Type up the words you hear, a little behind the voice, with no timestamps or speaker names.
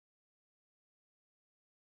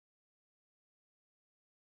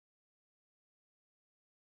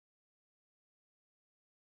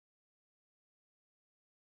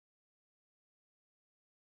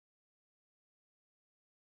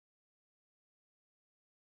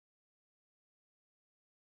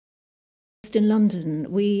based in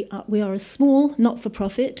London. We are a small,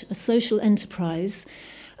 not-for-profit, a social enterprise,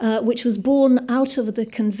 which was born out of the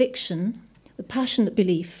conviction, the passionate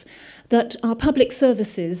belief, that our public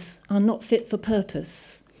services are not fit for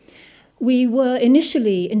purpose. We were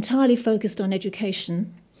initially entirely focused on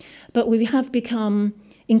education, but we have become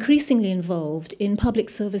increasingly involved in public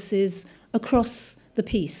services across the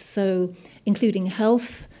piece, so including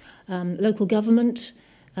health, local government,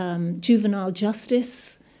 juvenile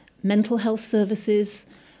justice, mental health services,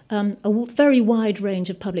 a very wide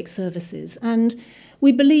range of public services. And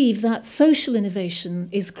we believe that social innovation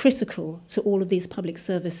is critical to all of these public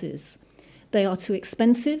services. They are too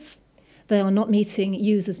expensive, they are not meeting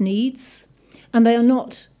users' needs, and they are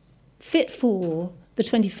not fit for the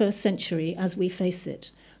 21st century as we face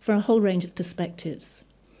it, for a whole range of perspectives.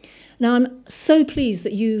 Now, I'm so pleased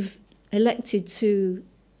that you've elected to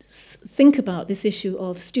think about this issue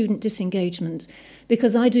of student disengagement,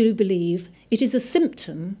 because I do believe it is a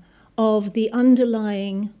symptom of the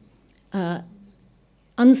underlying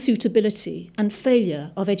unsuitability and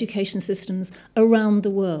failure of education systems around the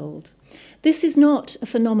world. This is not a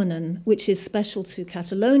phenomenon which is special to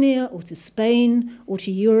Catalonia or to Spain or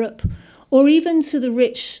to Europe or even to the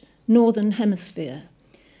rich Northern Hemisphere.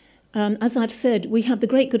 As I've said, we have the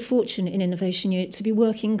great good fortune in Innovation Unit to be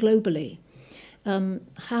working globally.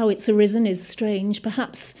 How it's arisen is strange.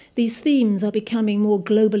 Perhaps these themes are becoming more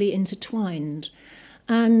globally intertwined.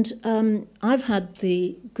 And I've had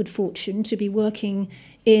the good fortune to be working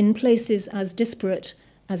in places as disparate,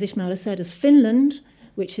 as Ismail has said, as Finland,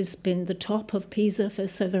 which has been the top of PISA for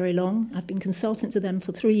so very long. I've been consultant to them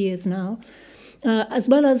for 3 years now. As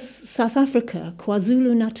well as South Africa,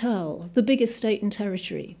 KwaZulu-Natal, the biggest state and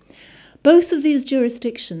territory. Both of these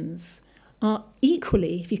jurisdictions are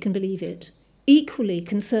equally, if you can believe it, equally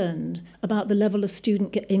concerned about the level of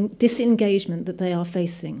student disengagement that they are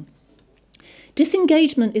facing.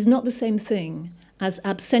 Disengagement is not the same thing as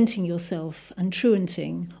absenting yourself and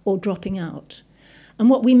truanting or dropping out. And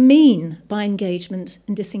what we mean by engagement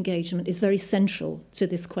and disengagement is very central to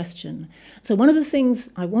this question. So one of the things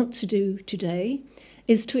I want to do today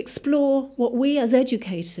is to explore what we as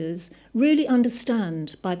educators really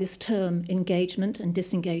understand by this term engagement and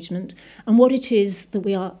disengagement, and what it is that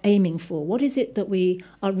we are aiming for. What is it that we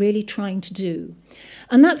are really trying to do?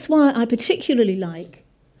 And that's why I particularly like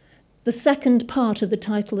the second part of the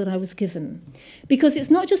title that I was given, because it's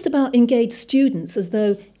not just about engaged students, as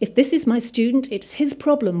though if this is my student, it's his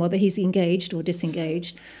problem whether he's engaged or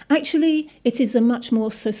disengaged. Actually, it is a much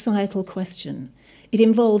more societal question. It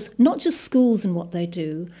involves not just schools and what they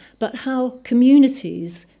do, but how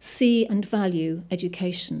communities see and value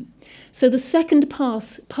education. So the second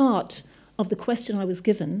part of the question I was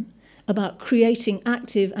given about creating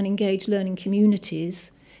active and engaged learning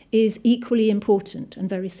communities is equally important and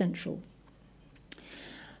very central.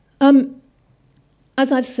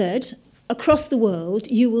 As I've said, across the world,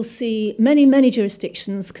 you will see many, many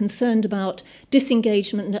jurisdictions concerned about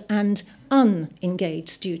disengagement and unengaged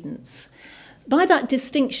students. By that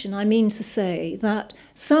distinction, I mean to say that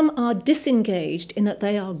some are disengaged in that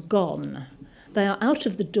they are gone. They are out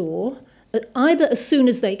of the door, either as soon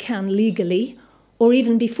as they can legally or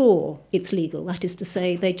even before it's legal. That is to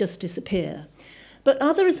say, they just disappear. But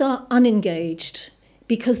others are unengaged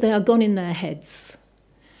because they are gone in their heads.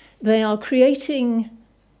 They are creating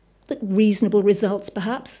reasonable results,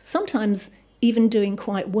 perhaps, sometimes even doing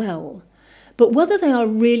quite well. But whether they are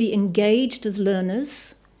really engaged as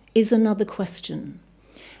learners is another question.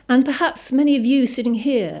 And perhaps many of you sitting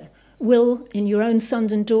here will, in your own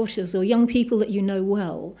sons and daughters or young people that you know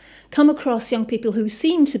well, come across young people who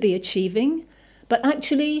seem to be achieving, but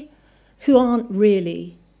actually who aren't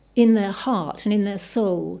really in their heart and in their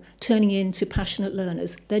soul turning into passionate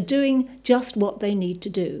learners. They're doing just what they need to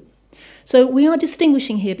do. So we are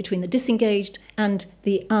distinguishing here between the disengaged and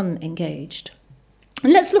the unengaged.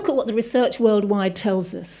 And let's look at what the research worldwide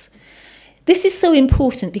tells us. This is so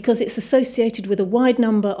important because it's associated with a wide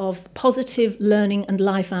number of positive learning and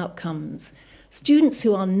life outcomes. Students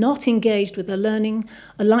who are not engaged with their learning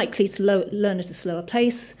are likely to learn at a slower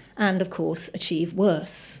pace and, of course, achieve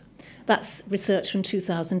worse. That's research from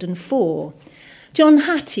 2004. John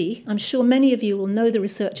Hattie, I'm sure many of you will know the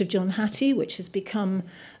research of John Hattie, which has become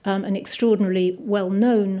an extraordinarily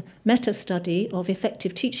well-known meta-study of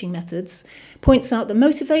effective teaching methods, points out that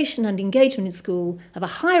motivation and engagement in school have a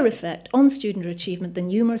higher effect on student achievement than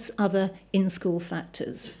numerous other in-school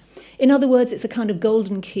factors. In other words, it's a kind of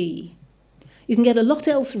golden key. You can get a lot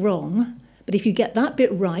else wrong, but if you get that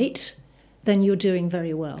bit right, then you're doing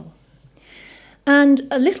very well. And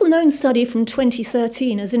a little-known study from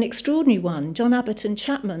 2013 is an extraordinary one. John Abbott and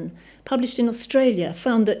Chapman, published in Australia,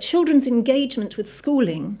 found that children's engagement with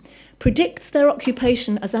schooling predicts their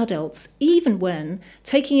occupation as adults, even when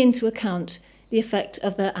taking into account the effect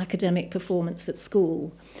of their academic performance at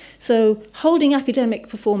school. So holding academic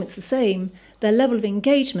performance the same, their level of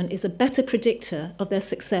engagement is a better predictor of their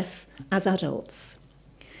success as adults.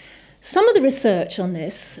 Some of the research on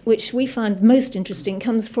this, which we find most interesting,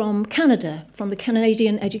 comes from Canada, from the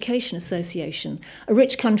Canadian Education Association, a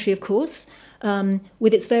rich country, of course,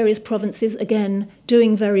 with its various provinces, again,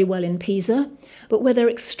 doing very well in PISA, but where they're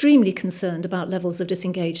extremely concerned about levels of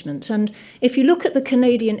disengagement. And if you look at the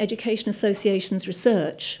Canadian Education Association's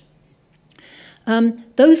research,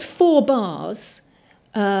 those 4 bars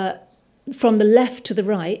from the left to the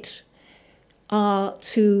right are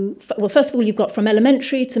to, well, first of all, you've got from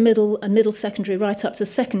elementary to middle and middle secondary right up to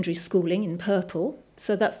secondary schooling in purple.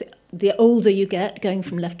 So that's the older you get, going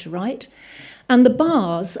from left to right. And the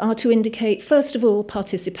bars are to indicate, first of all,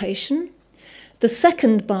 participation. The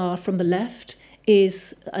second bar from the left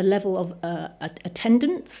is a level of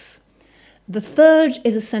attendance. The third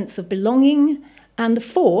is a sense of belonging. And the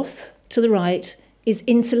fourth, to the right, is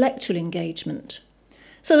intellectual engagement.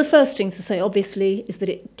 So the first thing to say, obviously, is that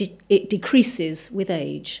it decreases with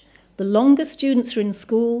age. The longer students are in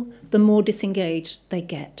school, the more disengaged they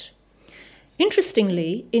get.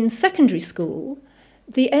 Interestingly, in secondary school,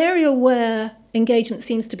 the area where engagement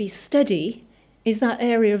seems to be steady is that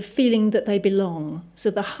area of feeling that they belong.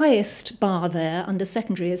 So the highest bar there under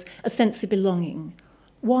secondary is a sense of belonging.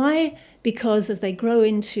 Why? Because as they grow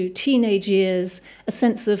into teenage years, a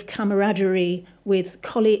sense of camaraderie with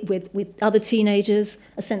other teenagers,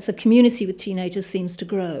 a sense of community with teenagers seems to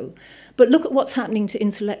grow. But look at what's happening to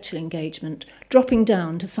intellectual engagement, dropping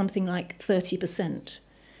down to something like 30%.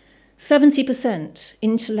 70%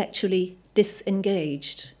 intellectually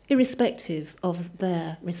disengaged, irrespective of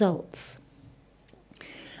their results.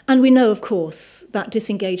 And we know, of course, that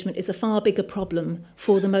disengagement is a far bigger problem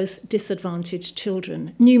for the most disadvantaged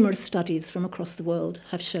children. Numerous studies from across the world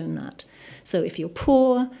have shown that. So if you're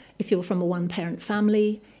poor, if you're from a one-parent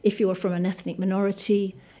family, if you're from an ethnic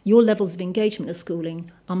minority, your levels of engagement at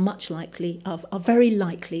schooling are very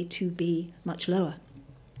likely to be much lower.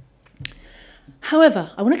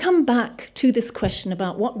 However, I want to come back to this question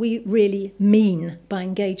about what we really mean by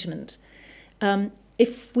engagement.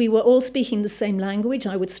 If we were all speaking the same language,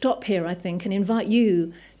 I would stop here, I think, and invite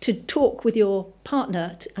you to talk with your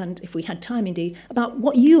partner, and if we had time indeed, about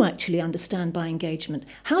what you actually understand by engagement.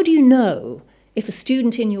 How do you know if a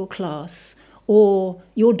student in your class or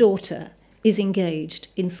your daughter is engaged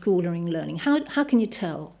in school or in learning? How can you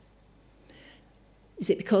tell? Is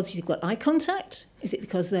it because you've got eye contact? Is it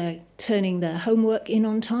because they're turning their homework in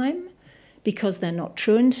on time? Because they're not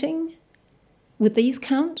truanting? Would these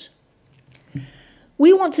count?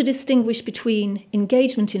 We want to distinguish between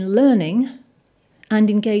engagement in learning and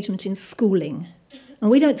engagement in schooling, and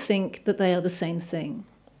we don't think that they are the same thing.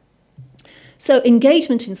 So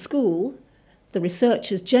engagement in school, the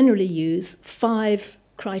researchers generally use 5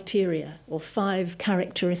 criteria or 5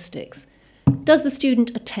 characteristics. Does the student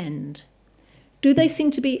attend? Do they seem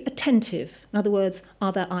to be attentive? In other words,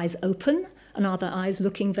 are their eyes open and are their eyes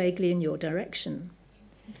looking vaguely in your direction?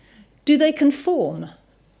 Do they conform?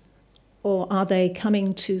 Or are they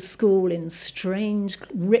coming to school in strange,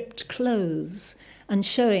 ripped clothes and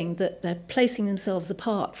showing that they're placing themselves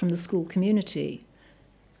apart from the school community?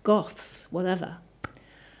 Goths, whatever.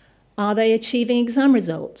 Are they achieving exam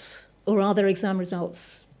results? Or are their exam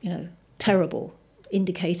results, terrible,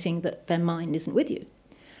 indicating that their mind isn't with you?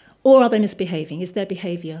 Or are they misbehaving? Is their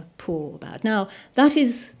behaviour poor or bad? Now, that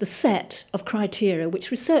is the set of criteria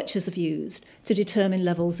which researchers have used to determine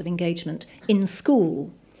levels of engagement in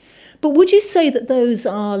school. But would you say that those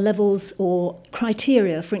are levels or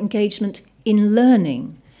criteria for engagement in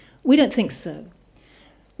learning? We don't think so.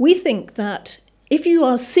 We think that if you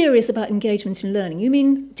are serious about engagement in learning, you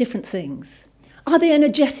mean different things. Are they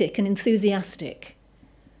energetic and enthusiastic?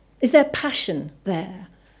 Is there passion there?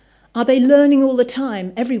 Are they learning all the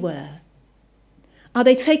time, everywhere? Are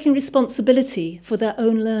they taking responsibility for their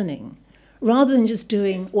own learning? Rather than just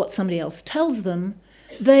doing what somebody else tells them,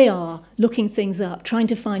 they are looking things up, trying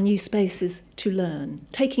to find new spaces to learn,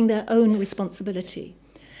 taking their own responsibility,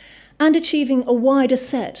 and achieving a wider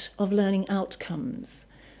set of learning outcomes.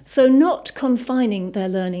 So not confining their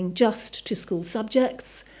learning just to school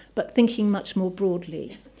subjects, but thinking much more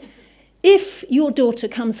broadly. If your daughter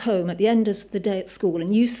comes home at the end of the day at school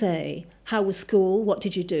and you say, "How was school? What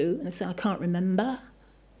did you do?" and they say, "I can't remember.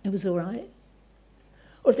 It was all right."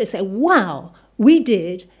 Or if they say, "Wow, we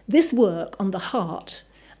did this work on the heart,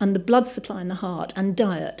 and the blood supply in the heart and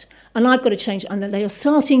diet. And I've got to change it. And they are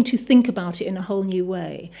starting to think about it in a whole new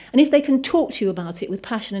way. And if they can talk to you about it with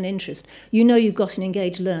passion and interest, you know you've got an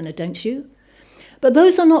engaged learner, don't you? But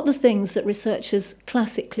those are not the things that researchers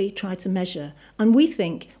classically try to measure. And we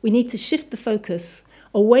think we need to shift the focus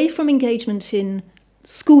away from engagement in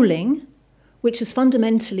schooling, which has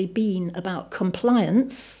fundamentally been about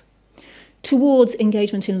compliance, towards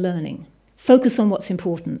engagement in learning. Focus on what's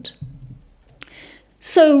important.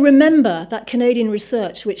 So remember that Canadian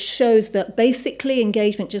research which shows that basically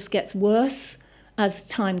engagement just gets worse as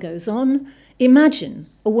time goes on. Imagine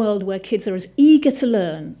a world where kids are as eager to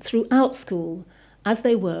learn throughout school as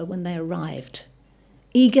they were when they arrived.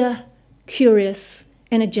 Eager, curious,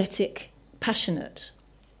 energetic, passionate.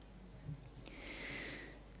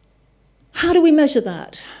 How do we measure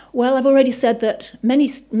that? Well, I've already said that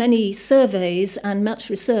many surveys and much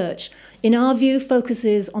research, in our view,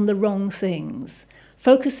 focuses on the wrong things.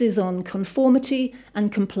 Focuses on conformity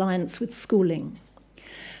and compliance with schooling.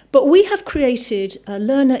 But we have created a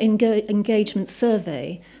learner engagement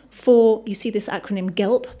survey for, you see this acronym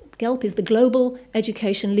GELP. GELP is the Global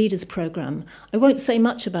Education Leaders Programme. I won't say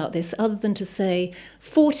much about this other than to say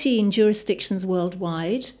 14 jurisdictions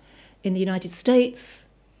worldwide, in the United States,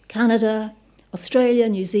 Canada, Australia,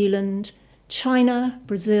 New Zealand, China,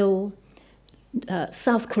 Brazil,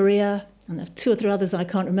 South Korea, and there are 2 or 3 others I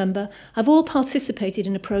can't remember, have all participated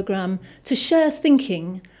in a programme to share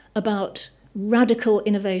thinking about radical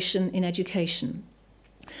innovation in education.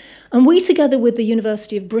 And we, together with the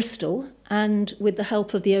University of Bristol and with the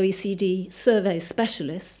help of the OECD survey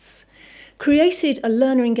specialists, created a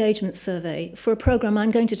learner engagement survey for a programme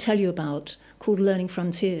I'm going to tell you about called Learning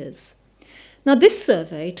Frontiers. Now, this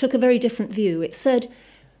survey took a very different view. It said,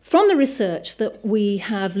 from the research that we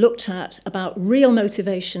have looked at about real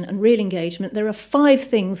motivation and real engagement, there are 5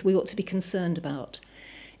 things we ought to be concerned about.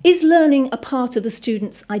 Is learning a part of the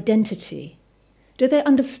student's identity? Do they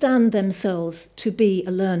understand themselves to be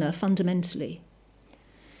a learner fundamentally?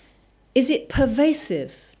 Is it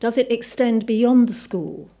pervasive? Does it extend beyond the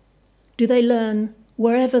school? Do they learn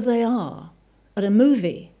wherever they are? At a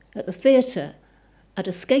movie, at the theatre, at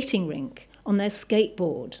a skating rink, on their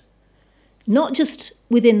skateboard? Not just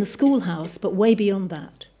within the schoolhouse, but way beyond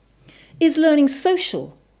that. Is learning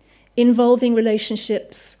social, involving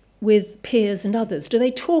relationships with peers and others? Do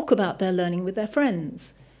they talk about their learning with their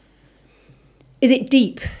friends? Is it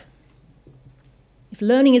deep? If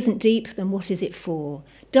learning isn't deep, then what is it for?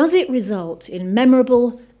 Does it result in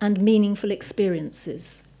memorable and meaningful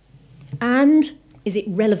experiences? And is it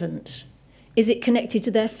relevant? Is it connected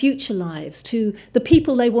to their future lives, to the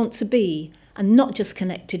people they want to be, and not just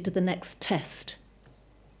connected to the next test?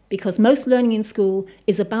 Because most learning in school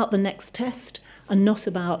is about the next test and not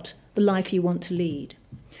about the life you want to lead.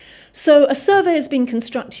 So a survey has been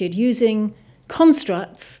constructed using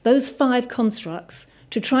constructs, those 5 constructs,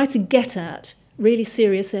 to try to get at really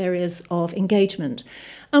serious areas of engagement.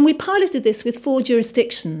 And we piloted this with 4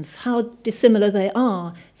 jurisdictions, how dissimilar they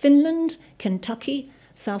are: Finland, Kentucky,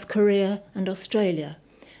 South Korea, and Australia.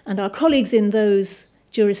 And our colleagues in those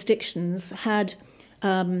jurisdictions had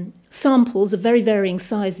samples of very varying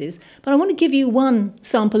sizes. But I want to give you one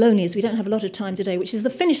sample only, as we don't have a lot of time today, which is the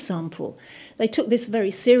Finnish sample. They took this very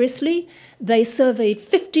seriously. They surveyed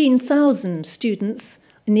 15,000 students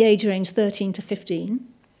in the age range 13 to 15.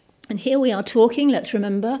 And here we are talking, let's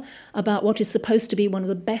remember, about what is supposed to be one of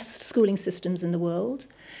the best schooling systems in the world.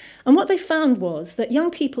 And what they found was that young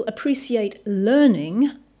people appreciate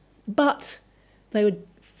learning, but they were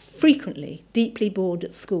frequently deeply bored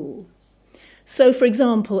at school. So, for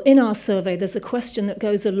example, in our survey, there's a question that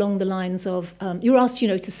goes along the lines of, you're asked,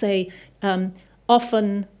 to say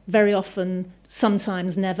often, very often,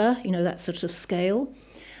 sometimes never, that sort of scale.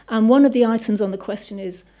 And one of the items on the question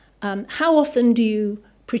is, how often do you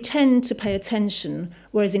pretend to pay attention,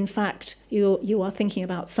 whereas in fact you are thinking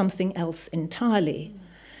about something else entirely?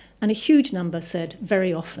 And a huge number said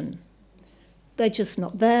very often. They're just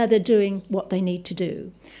not there, they're doing what they need to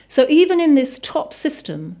do. So even in this top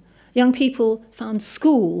system, young people found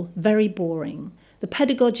school very boring. The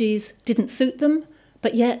pedagogies didn't suit them,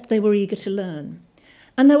 but yet they were eager to learn.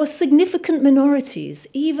 And there were significant minorities,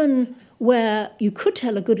 even where you could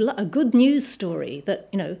tell a good news story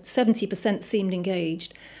that 70% seemed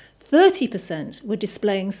engaged. 30% were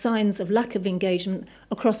displaying signs of lack of engagement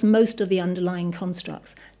across most of the underlying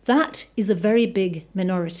constructs. That is a very big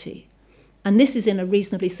minority. And this is in a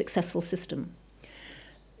reasonably successful system.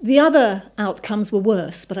 The other outcomes were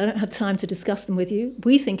worse, but I don't have time to discuss them with you.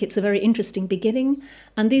 We think it's a very interesting beginning,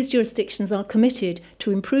 and these jurisdictions are committed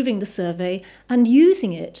to improving the survey and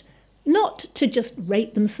using it not to just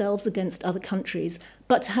rate themselves against other countries,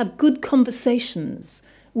 but to have good conversations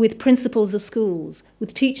with principals of schools,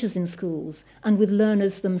 with teachers in schools, and with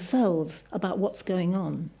learners themselves about what's going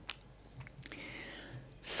on.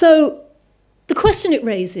 So the question it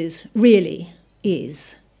raises really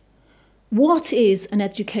is, what is an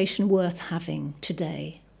education worth having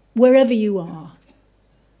today, wherever you are?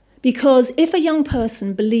 Because if a young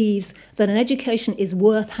person believes that an education is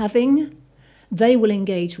worth having, they will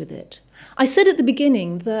engage with it. I said at the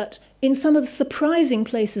beginning that in some of the surprising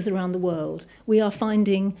places around the world, we are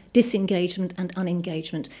finding disengagement and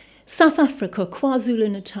unengagement. South Africa,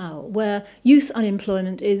 KwaZulu-Natal, where youth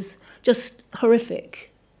unemployment is just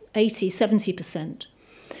horrific, 80, 70%.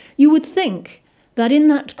 You would think that in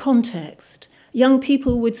that context, young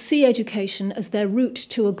people would see education as their route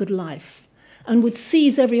to a good life and would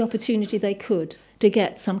seize every opportunity they could to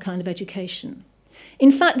get some kind of education.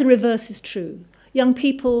 In fact, the reverse is true. Young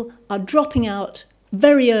people are dropping out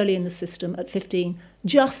very early in the system at 15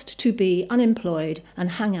 just to be unemployed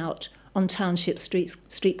and hang out on township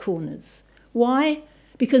street corners. Why?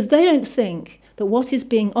 Because they don't think that what is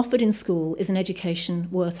being offered in school is an education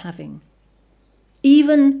worth having,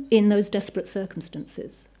 even in those desperate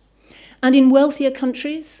circumstances. And in wealthier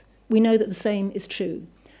countries, we know that the same is true.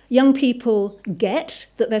 Young people get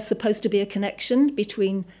that there's supposed to be a connection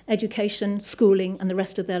between education, schooling, and the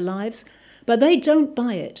rest of their lives, but they don't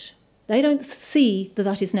buy it. They don't see that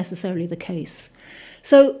that is necessarily the case.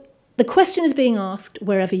 So the question is being asked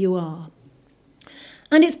wherever you are.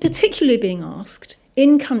 And it's particularly being asked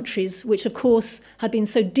in countries which, of course, have been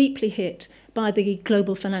so deeply hit by the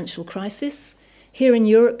global financial crisis, here in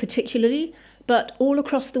Europe particularly, but all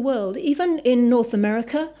across the world, even in North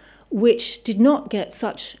America, which did not get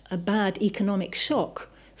such a bad economic shock.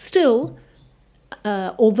 Still,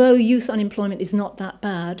 although youth unemployment is not that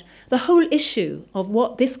bad, the whole issue of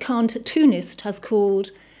what this cartoonist has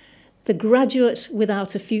called the graduate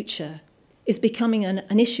without a future is becoming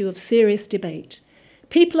an issue of serious debate.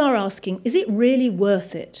 People are asking, is it really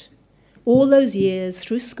worth it? All those years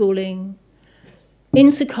through schooling,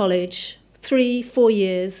 into college, 3-4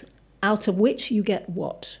 years, out of which you get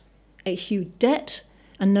what? A huge debt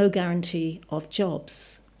and no guarantee of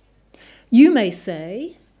jobs. You may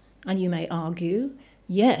say, and you may argue,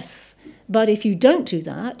 yes, but if you don't do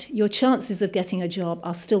that, your chances of getting a job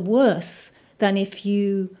are still worse than if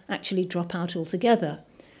you actually drop out altogether.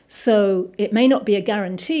 So it may not be a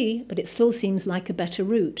guarantee, but it still seems like a better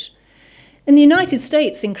route. In the United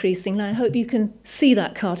States, increasingly, I hope you can see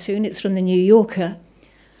that cartoon, it's from the New Yorker,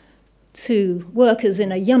 to workers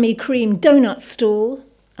in a yummy cream donut stall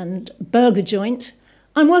and burger joint.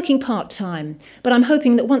 I'm working part-time, but I'm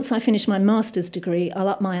hoping that once I finish my master's degree, they'll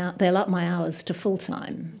up my hours to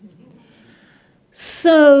full-time.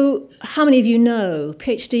 So how many of you know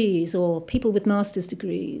PhDs or people with master's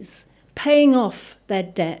degrees paying off their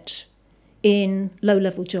debt in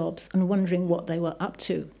low-level jobs and wondering what they were up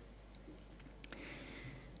to?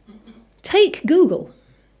 Take Google,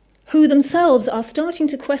 who themselves are starting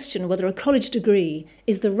to question whether a college degree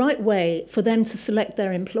is the right way for them to select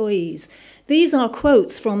their employees. These are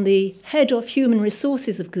quotes from the head of human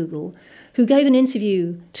resources of Google, who gave an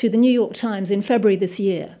interview to the New York Times in February this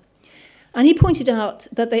year. And he pointed out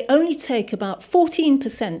that they only take about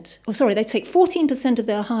 14%, they take 14% of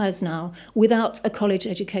their hires now without a college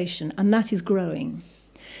education, and that is growing.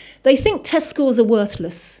 They think test scores are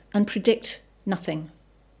worthless and predict nothing.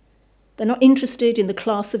 They're not interested in the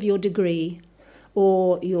class of your degree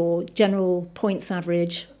or your general points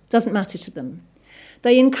average. Doesn't matter to them.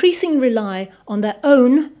 They increasingly rely on their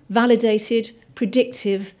own validated,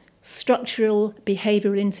 predictive, structural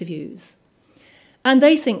behavioural interviews. And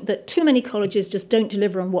they think that too many colleges just don't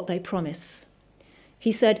deliver on what they promise.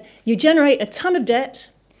 He said, you generate a ton of debt,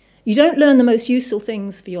 you don't learn the most useful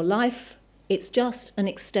things for your life, it's just an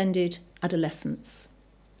extended adolescence.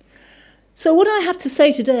 So what I have to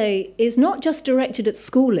say today is not just directed at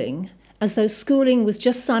schooling, as though schooling was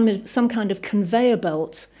just some kind of conveyor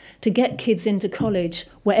belt to get kids into college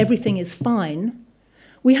where everything is fine.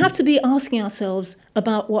 We have to be asking ourselves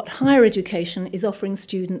about what higher education is offering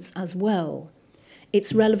students as well.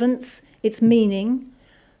 Its relevance, its meaning,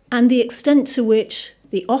 and the extent to which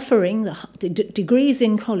the offering, the degrees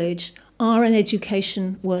in college, are an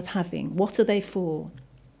education worth having. What are they for?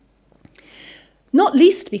 Not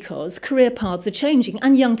least because career paths are changing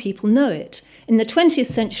and young people know it. In the 20th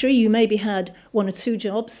century, you maybe had 1 or 2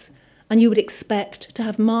 jobs and you would expect to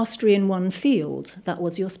have mastery in one field. That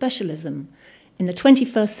was your specialism. In the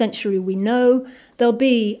 21st century, we know there'll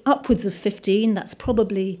be upwards of 15. That's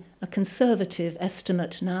probably a conservative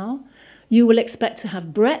estimate now. You will expect to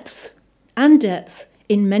have breadth and depth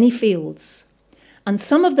in many fields. And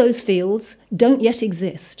some of those fields don't yet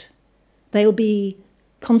exist. They'll be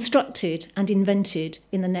constructed and invented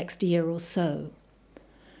in the next year or so.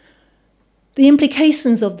 The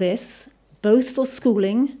implications of this, both for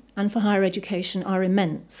schooling and for higher education, are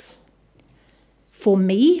immense. For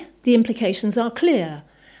me, the implications are clear.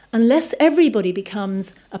 Unless everybody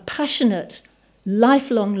becomes a passionate,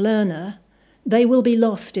 lifelong learner, they will be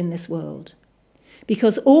lost in this world.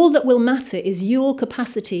 Because all that will matter is your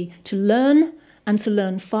capacity to learn and to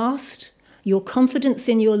learn fast, your confidence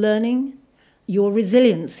in your learning, your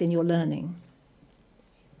resilience in your learning.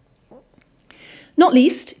 Not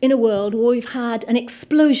least in a world where we've had an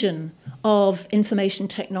explosion of information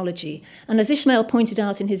technology. And as Ishmael pointed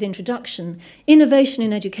out in his introduction, innovation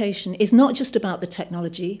in education is not just about the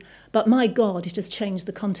technology, but my God, it has changed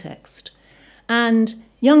the context. And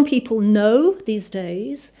young people know these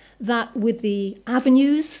days that with the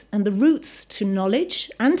avenues and the routes to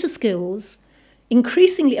knowledge and to skills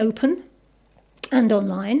increasingly open and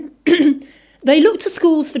online, they look to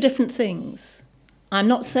schools for different things. I'm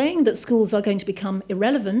not saying that schools are going to become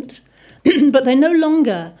irrelevant, but they no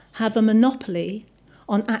longer have a monopoly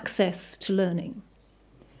on access to learning.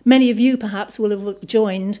 Many of you perhaps will have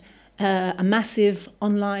joined a massive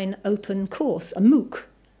online open course, a MOOC.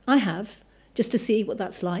 I have, just to see what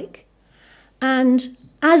that's like. And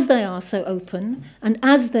as they are so open, and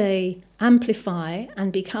as they amplify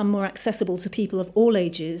and become more accessible to people of all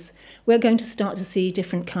ages, we're going to start to see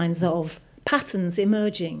different kinds of patterns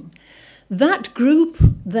emerging. That group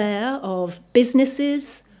there of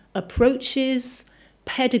businesses, approaches,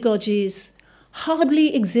 pedagogies,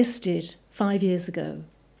 hardly existed 5 years ago.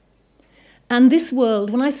 And this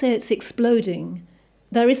world, when I say it's exploding,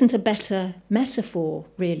 there isn't a better metaphor,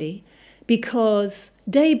 really, because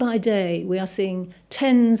day by day we are seeing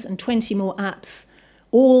 10 and 20 more apps,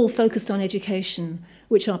 all focused on education,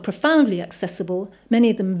 which are profoundly accessible, many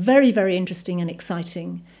of them very, very interesting and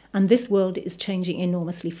exciting, and this world is changing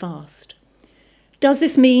enormously fast. Does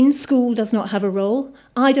this mean school does not have a role?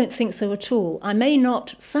 I don't think so at all. I may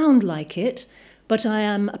not sound like it, but I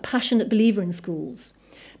am a passionate believer in schools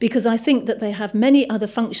because I think that they have many other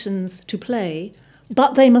functions to play,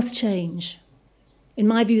 but they must change. In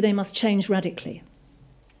my view, they must change radically.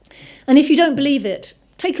 And if you don't believe it,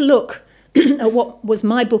 take a look at what was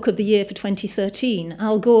my book of the year for 2013,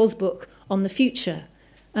 Al Gore's book on the future,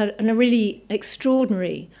 and a really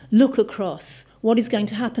extraordinary look across what is going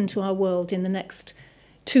to happen to our world in the next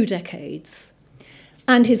 2 decades.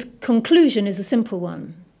 And his conclusion is a simple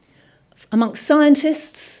one. Amongst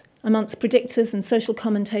scientists, amongst predictors and social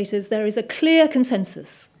commentators, there is a clear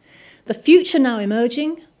consensus. The future now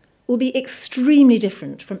emerging will be extremely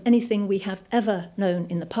different from anything we have ever known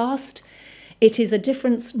in the past. It is a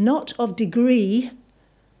difference not of degree,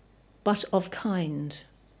 but of kind.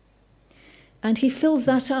 And he fills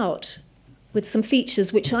that out with some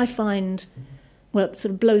features which I find, well, it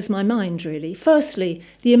sort of blows my mind, really. Firstly,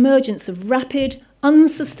 the emergence of rapid,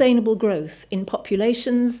 unsustainable growth in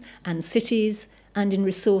populations and cities and in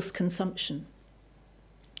resource consumption.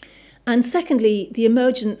 And secondly, the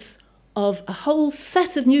emergence of a whole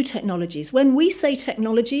set of new technologies. When we say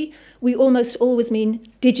technology, we almost always mean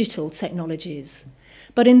digital technologies.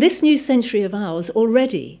 But in this new century of ours,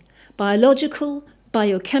 already, biological,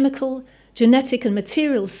 biochemical, genetic and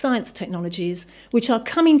material science technologies, which are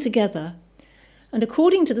coming together, and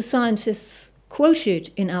according to the scientists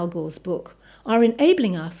quoted in Al Gore's book, are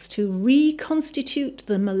enabling us to reconstitute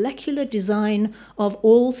the molecular design of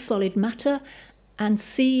all solid matter and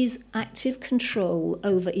seize active control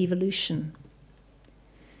over evolution.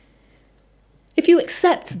 If you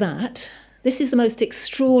accept that, this is the most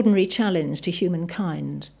extraordinary challenge to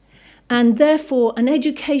humankind, and therefore an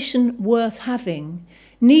education worth having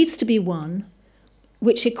needs to be one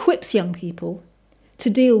which equips young people to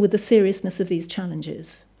deal with the seriousness of these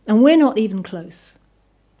challenges. And we're not even close.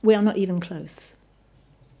 We are not even close.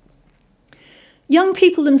 Young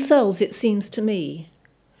people themselves, it seems to me,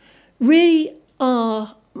 really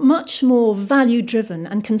are much more value-driven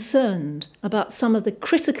and concerned about some of the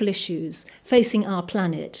critical issues facing our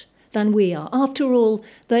planet than we are. After all,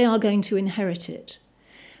 they are going to inherit it.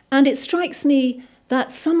 And it strikes me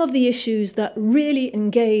that some of the issues that really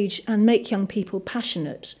engage and make young people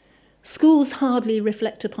passionate, schools hardly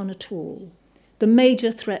reflect upon at all. The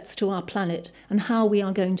major threats to our planet and how we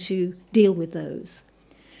are going to deal with those.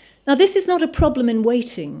 Now, this is not a problem in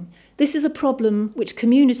waiting. This is a problem which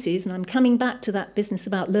communities, and I'm coming back to that business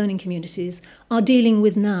about learning communities, are dealing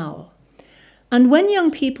with now. And when young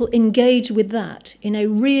people engage with that in a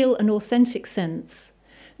real and authentic sense,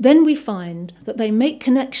 then we find that they make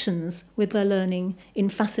connections with their learning in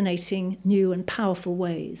fascinating, new and powerful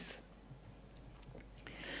ways.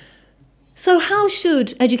 So how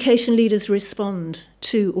should education leaders respond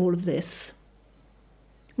to all of this?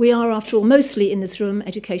 We are, after all, mostly in this room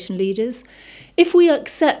education leaders. If we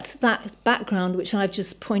accept that background, which I've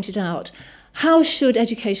just pointed out, how should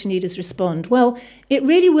education leaders respond? Well, it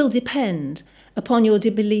really will depend upon your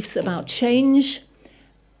beliefs about change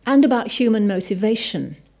and about human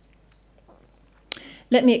motivation.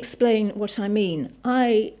 Let me explain what I mean.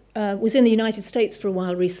 I was in the United States for a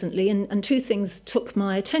while recently, and two things took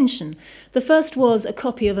my attention. The first was a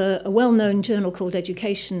copy of a well-known journal called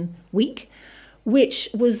Education Week, which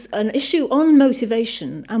was an issue on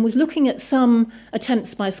motivation and was looking at some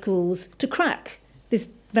attempts by schools to crack this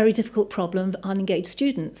very difficult problem of unengaged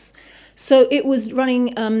students. So it was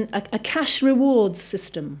running a cash rewards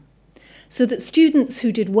system so that students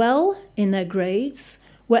who did well in their grades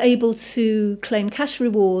were able to claim cash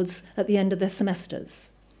rewards at the end of their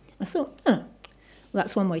semesters. I thought, oh, well,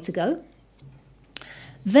 that's one way to go.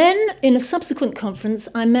 Then, in a subsequent conference,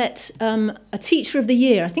 I met a Teacher of the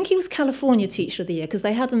Year. I think he was California Teacher of the Year, because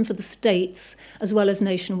they had them for the states as well as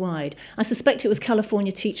nationwide. I suspect it was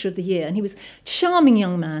California Teacher of the Year. And he was a charming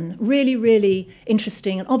young man, really, really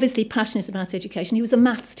interesting, and obviously passionate about education. He was a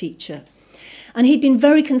maths teacher. And he'd been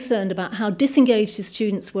very concerned about how disengaged his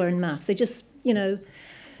students were in maths. They just,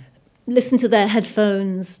 listened to their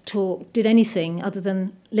headphones, did anything other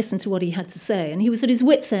than listen to what he had to say. And he was at his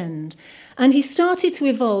wit's end. And he started to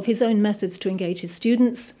evolve his own methods to engage his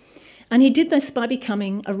students. And he did this by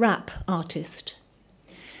becoming a rap artist.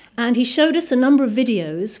 And he showed us a number of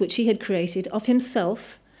videos which he had created of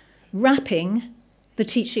himself rapping the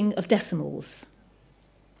teaching of decimals.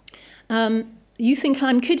 You think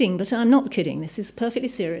I'm kidding, but I'm not kidding. This is perfectly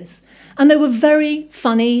serious. And they were very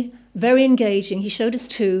funny, very engaging. He showed us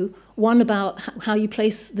two, one about how you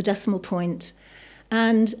place the decimal point.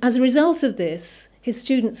 And as a result of this, his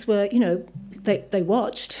students were, they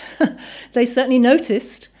watched. They certainly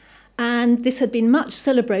noticed. And this had been much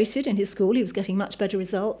celebrated in his school. He was getting much better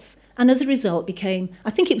results. And as a result became, I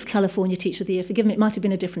think it was California Teacher of the Year. Forgive me, it might have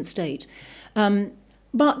been a different state.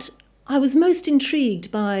 But I was most intrigued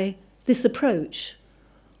by this approach.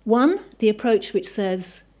 One, the approach which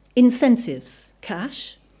says incentives,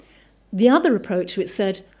 cash. The other approach which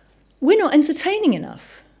said, we're not entertaining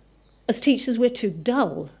enough. As teachers, we're too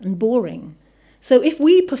dull and boring. So if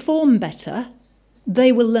we perform better,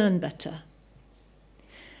 they will learn better.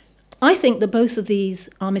 I think that both of these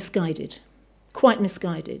are misguided, quite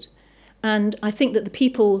misguided. And I think that the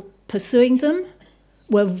people pursuing them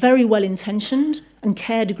were very well intentioned and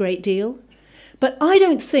cared a great deal. But I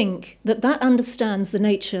don't think that that understands the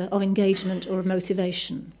nature of engagement or of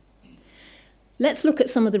motivation. Let's look at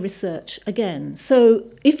some of the research again. So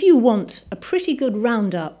if you want a pretty good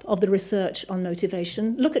roundup of the research on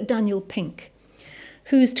motivation, look at Daniel Pink,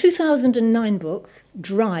 whose 2009 book,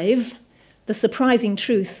 Drive, The Surprising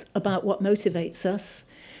Truth About What Motivates Us,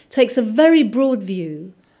 takes a very broad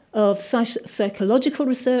view of psychological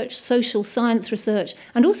research, social science research,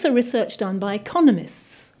 and also research done by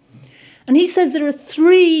economists. And he says there are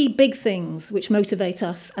three big things which motivate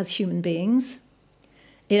us as human beings.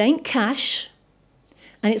 It ain't cash,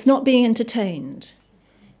 and it's not being entertained.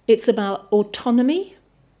 It's about autonomy,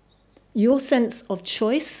 your sense of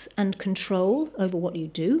choice and control over what you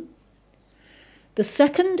do. The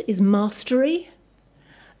second is mastery,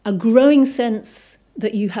 a growing sense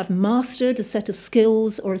that you have mastered a set of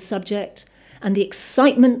skills or a subject, and the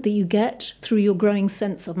excitement that you get through your growing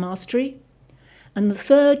sense of mastery. And the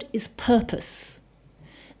third is purpose,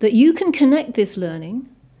 that you can connect this learning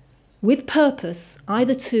with purpose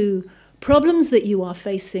either to problems that you are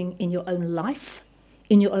facing in your own life,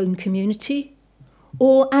 in your own community,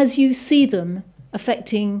 or as you see them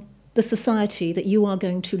affecting the society that you are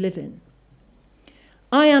going to live in.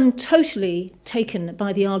 I am totally taken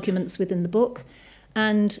by the arguments within the book,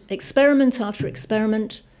 and experiment after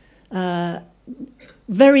experiment,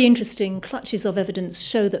 very interesting clutches of evidence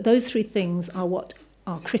show that those three things are what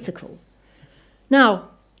are critical. Now,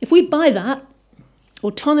 if we buy that,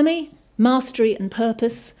 autonomy, mastery, and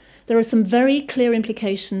purpose, there are some very clear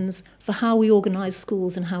implications for how we organise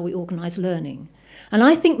schools and how we organise learning. And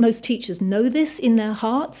I think most teachers know this in their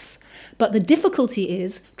hearts, but the difficulty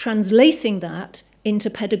is translating that into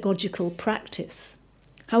pedagogical practice.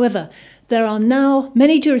 However, there are now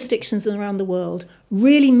many jurisdictions around the world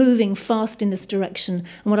really moving fast in this direction.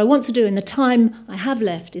 And what I want to do in the time I have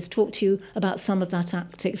left is talk to you about some of that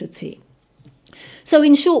activity. So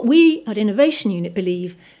in short, we at Innovation Unit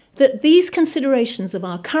believe that these considerations of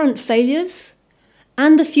our current failures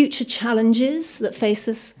and the future challenges that face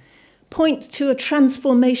us point to a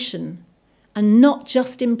transformation and not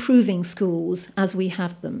just improving schools as we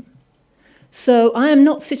have them. So I am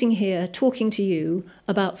not sitting here talking to you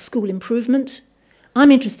about school improvement.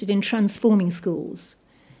 I'm interested in transforming schools.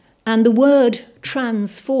 And the word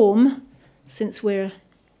transform, since we're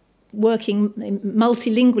working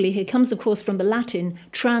multilingually here, comes of course from the Latin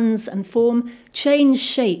trans and form, change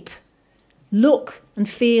shape, look and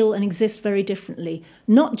feel and exist very differently,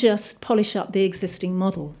 not just polish up the existing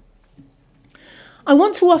model. I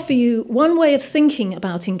want to offer you one way of thinking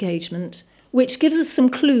about engagement which gives us some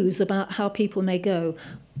clues about how people may go.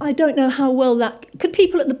 I don't know how well that... Could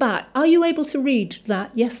people at the back, are you able to read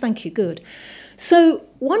that? Yes, thank you, good. So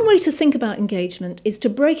one way to think about engagement is to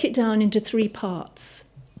break it down into 3 parts.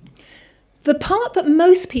 The part that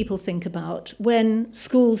most people think about when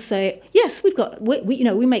schools say, yes, we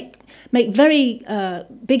make very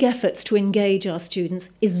big efforts to engage our students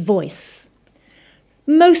is voice.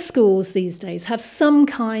 Most schools these days have some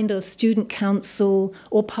kind of student council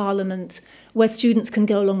or parliament where students can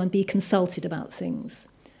go along and be consulted about things.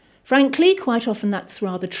 Frankly, quite often that's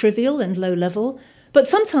rather trivial and low level, but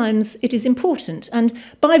sometimes it is important. And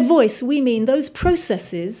by voice, we mean those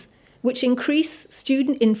processes which increase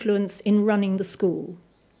student influence in running the school.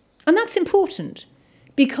 And that's important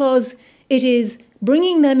because it is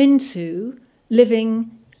bringing them into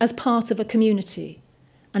living as part of a community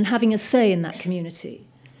and having a say in that community.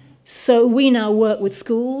 So we now work with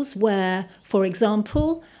schools where, for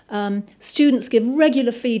example, students give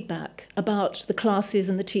regular feedback about the classes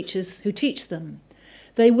and the teachers who teach them.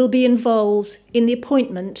 They will be involved in the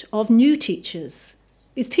appointment of new teachers.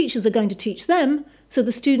 These teachers are going to teach them, so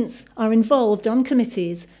the students are involved on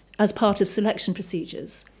committees as part of selection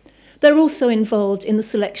procedures. They're also involved in the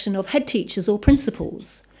selection of head teachers or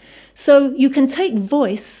principals. So you can take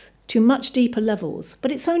voice to much deeper levels,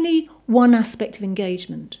 but it's only one aspect of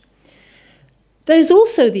engagement. There's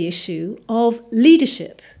also the issue of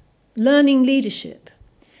leadership, learning leadership.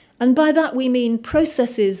 And by that we mean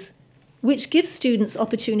processes which give students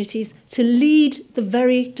opportunities to lead the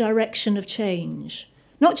very direction of change.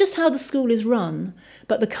 Not just how the school is run,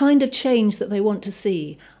 but the kind of change that they want to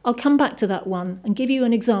see. I'll come back to that one and give you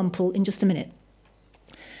an example in just a minute.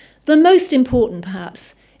 The most important,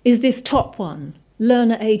 perhaps, is this top one,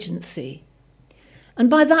 learner agency. And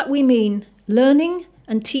by that we mean learning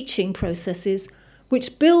and teaching processes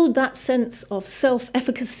which build that sense of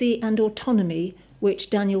self-efficacy and autonomy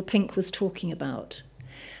which Daniel Pink was talking about.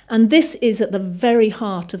 And this is at the very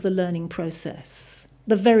heart of the learning process,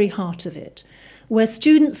 the very heart of it, where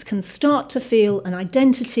students can start to feel an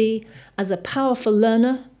identity as a powerful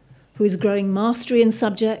learner who is growing mastery in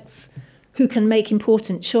subjects, who can make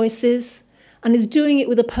important choices, and is doing it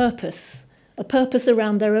with a purpose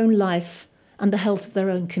around their own life and the health of their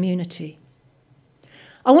own community.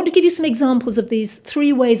 I want to give you some examples of these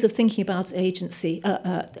 3 ways of thinking about agency,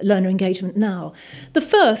 learner engagement now. The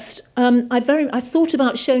first, I thought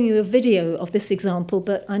about showing you a video of this example,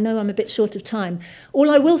 but I know I'm a bit short of time.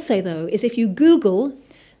 All I will say, though, is if you Google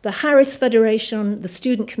the Harris Federation, the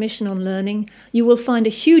Student Commission on Learning, you will find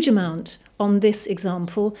a huge amount on this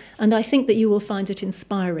example, and I think that you will find it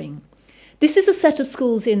inspiring. This is a set of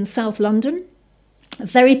schools in South London, a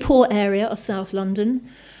very poor area of South London.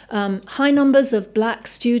 High numbers of black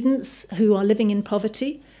students who are living in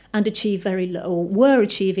poverty and achieve very low, or were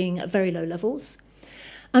achieving at very low levels.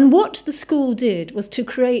 And what the school did was to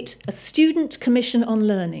create a student commission on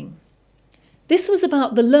learning. This was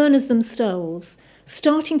about the learners themselves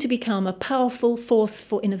starting to become a powerful force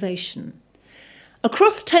for innovation.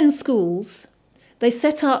 Across 10 schools, they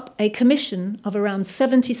set up a commission of around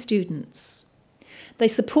 70 students. They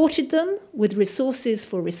supported them with resources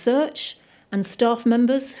for research and staff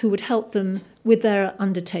members who would help them with their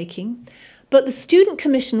undertaking. But the Student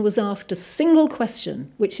Commission was asked a single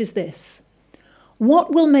question, which is this: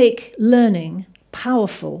 what will make learning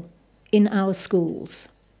powerful in our schools?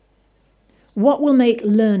 What will make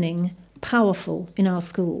learning powerful in our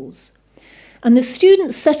schools? And the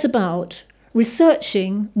students set about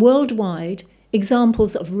researching worldwide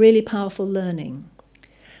examples of really powerful learning.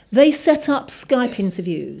 They set up Skype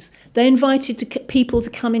interviews. They invited people to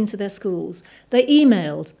come into their schools. They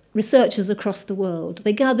emailed researchers across the world.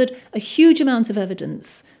 They gathered a huge amount of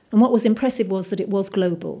evidence. And what was impressive was that it was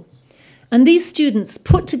global. And these students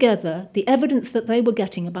put together the evidence that they were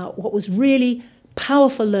getting about what was really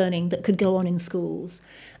powerful learning that could go on in schools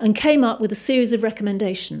and came up with a series of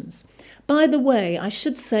recommendations. By the way, I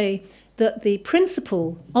should say that the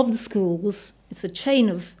principal of the schools, it's a chain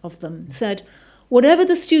of them, said, whatever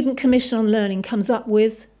the Student Commission on Learning comes up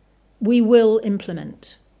with, we will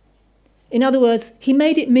implement. In other words, he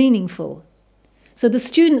made it meaningful. So the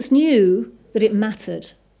students knew that it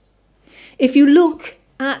mattered. If you look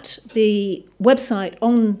at the website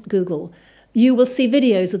on Google, you will see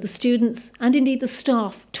videos of the students and indeed the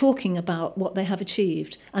staff talking about what they have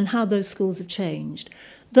achieved and how those schools have changed.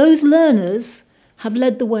 Those learners have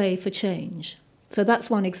led the way for change. So that's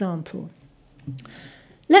one example.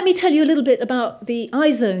 Let me tell you a little bit about the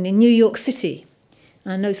iZone in New York City.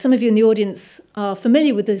 I know some of you in the audience are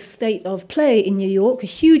familiar with the state of play in New York, a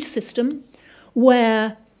huge system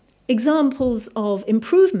where examples of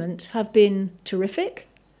improvement have been terrific,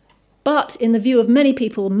 but in the view of many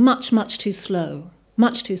people, much, much too slow,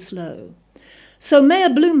 much too slow. So Mayor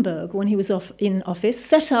Bloomberg, when he was in office,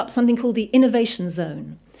 set up something called the Innovation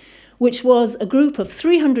Zone, which was a group of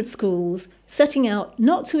 300 schools setting out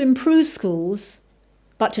not to improve schools,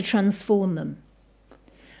 but to transform them.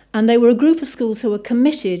 And they were a group of schools who were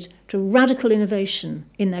committed to radical innovation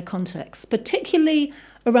in their context, particularly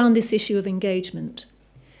around this issue of engagement.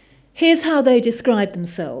 Here's how they describe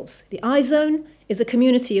themselves. The iZone is a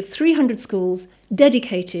community of 300 schools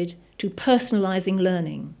dedicated to personalising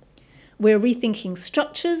learning. We're rethinking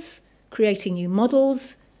structures, creating new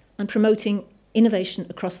models, and promoting innovation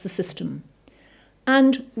across the system.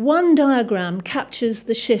 And one diagram captures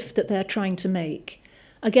the shift that they're trying to make.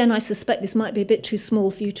 Again, I suspect this might be a bit too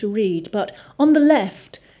small for you to read, but on the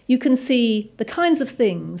left, you can see the kinds of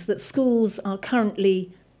things that schools are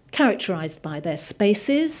currently characterised by: their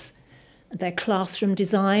spaces, their classroom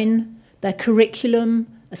design, their curriculum,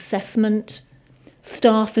 assessment,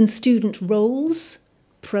 staff and student roles,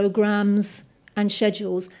 programmes and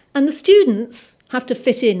schedules. And the students have to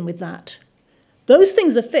fit in with that. Those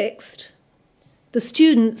things are fixed. The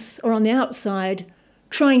students are on the outside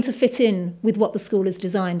trying to fit in with what the school has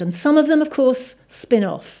designed. And some of them, of course, spin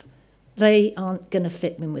off. They aren't going to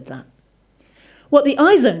fit in with that. What the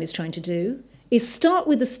iZone is trying to do is start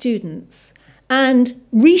with the students and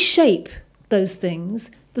reshape those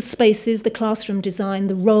things, the spaces, the classroom design,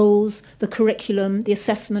 the roles, the curriculum, the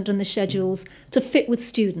assessment and the schedules, to fit with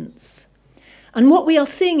students. And what we are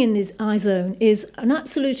seeing in this iZone is an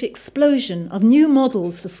absolute explosion of new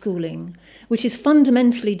models for schooling, which is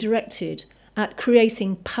fundamentally directed at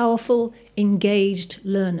creating powerful, engaged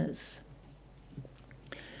learners.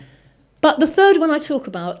 But the third one I talk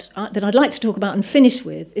about, that I'd like to talk about and finish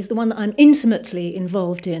with, is the one that I'm intimately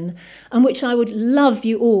involved in and which I would love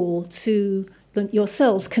you all to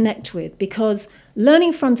yourselves connect with, because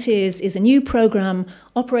Learning Frontiers is a new programme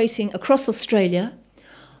operating across Australia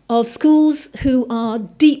of schools who are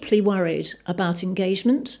deeply worried about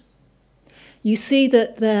engagement. You see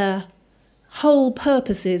that their whole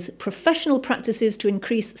purpose is professional practices to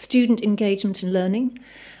increase student engagement in learning,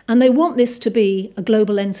 and they want this to be a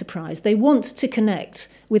global enterprise. They want to connect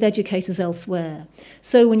with educators elsewhere.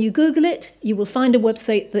 So when you Google it, you will find a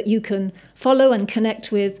website that you can follow and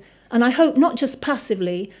connect with, and I hope not just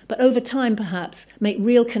passively, but over time perhaps make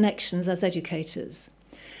real connections as educators.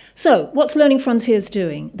 So what's Learning Frontiers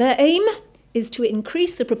doing? Their aim is to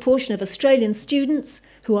increase the proportion of Australian students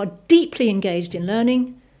who are deeply engaged in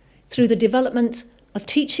learning through the development of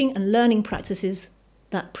teaching and learning practices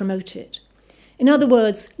that promote it. In other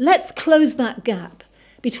words, let's close that gap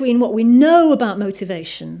between what we know about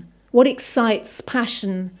motivation, what excites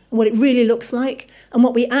passion, and what it really looks like, and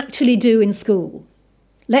what we actually do in school.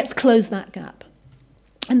 Let's close that gap.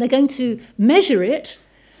 And they're going to measure it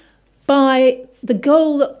by the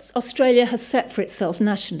goal that Australia has set for itself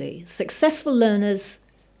nationally: successful learners,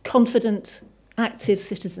 confident, active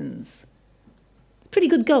citizens. Pretty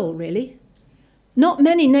good goal, really. Not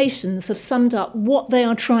many nations have summed up what they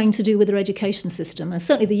are trying to do with their education system, and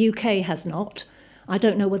certainly the UK has not. I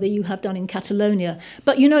don't know whether you have done in Catalonia,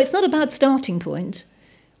 but you know, it's not a bad starting point.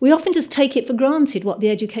 We often just take it for granted what the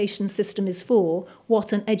education system is for,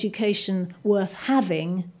 what an education worth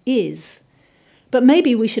having is. But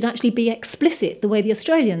maybe we should actually be explicit the way the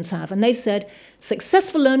Australians have, and they've said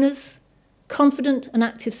successful learners, confident and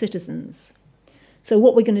active citizens. So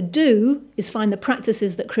what we're going to do is find the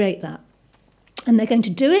practices that create that. And they're going to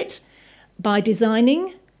do it by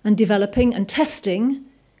designing and developing and testing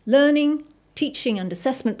learning, teaching and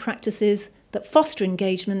assessment practices that foster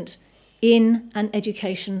engagement in an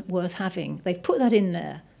education worth having. They've put that in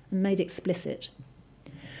there and made explicit.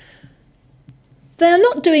 They're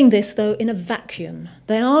not doing this, though, in a vacuum.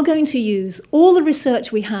 They are going to use all the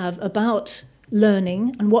research we have about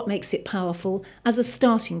learning and what makes it powerful as a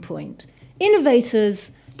starting point.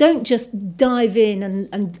 Innovators don't just dive in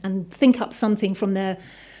and think up something from their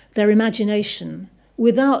imagination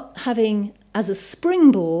without having as a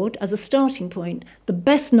springboard, as a starting point, the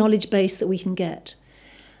best knowledge base that we can get.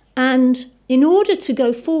 And in order to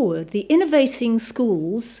go forward, the innovating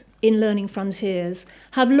schools in Learning Frontiers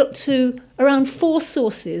have looked to around 4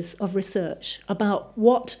 sources of research about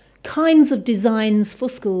what kinds of designs for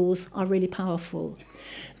schools are really powerful.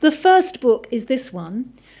 The first book is this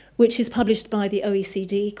one, which is published by the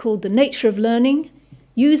OECD, called The Nature of Learning,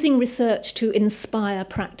 Using Research to Inspire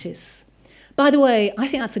Practice. By the way, I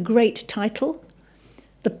think that's a great title.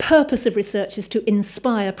 The purpose of research is to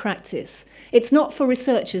inspire practice. It's not for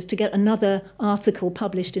researchers to get another article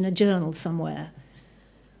published in a journal somewhere.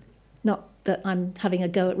 Not that I'm having a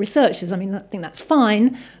go at researchers, I mean, I think that's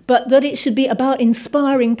fine, but that it should be about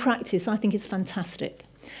inspiring practice, I think is fantastic.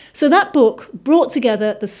 So that book brought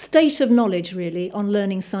together the state of knowledge, really, on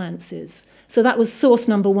learning sciences. So that was source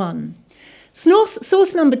number 1.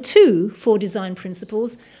 Source number 2 for design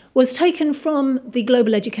principles was taken from the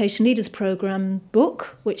Global Education Leaders Programme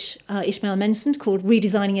book, which Ishmael mentioned, called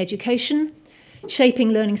Redesigning Education, Shaping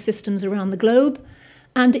Learning Systems Around the Globe.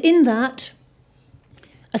 And in that,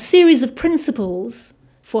 a series of principles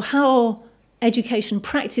for how education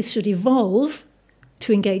practice should evolve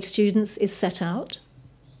to engage students is set out.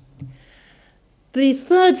 The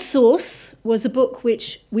third source was a book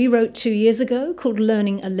which we wrote 2 years ago called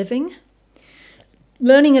Learning a Living.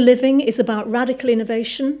 Learning a Living is about radical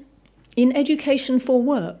innovation in education for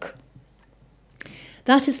work.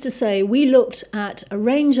 That is to say, we looked at a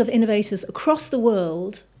range of innovators across the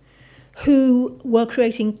world who were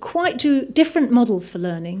creating quite different models for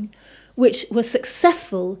learning, which were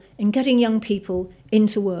successful in getting young people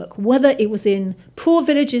into work, whether it was in poor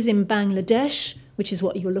villages in Bangladesh, which is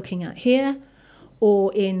what you're looking at here,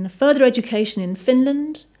 or in further education in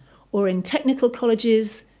Finland, or in technical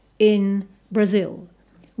colleges in Brazil.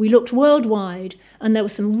 We looked worldwide, and there were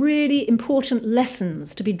some really important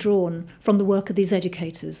lessons to be drawn from the work of these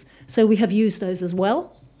educators. So we have used those as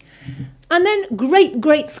well. And then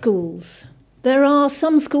great schools. There are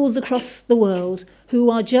some schools across the world who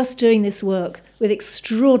are just doing this work with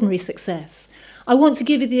extraordinary success. I want to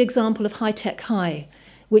give you the example of High Tech High,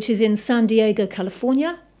 which is in San Diego,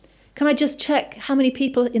 California. Can I just check how many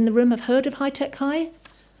people in the room have heard of High Tech High?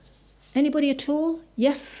 Anybody at all?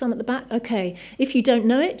 Yes, some at the back? Okay. If you don't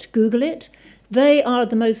know it, Google it. They are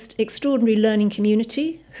the most extraordinary learning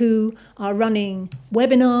community who are running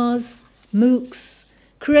webinars, MOOCs,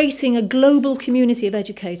 creating a global community of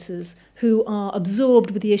educators who are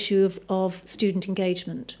absorbed with the issue of student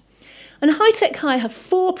engagement. And High Tech High have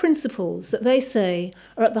 4 principles that they say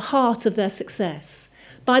are at the heart of their success.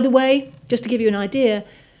 By the way, just to give you an idea,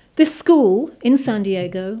 this school in San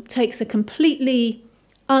Diego takes a completely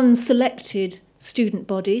unselected student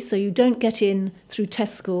body, so you don't get in through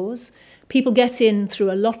test scores. People get in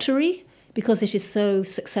through a lottery because it is so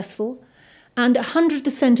successful, and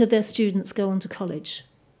 100% of their students go on to college,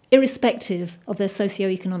 irrespective of their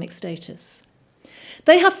socioeconomic status.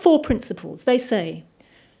 They have 4 principles. They say,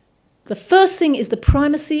 the first thing is the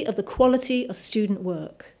primacy of the quality of student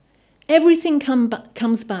work. Everything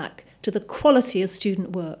comes back to the quality of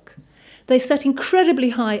student work. They set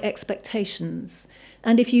incredibly high expectations.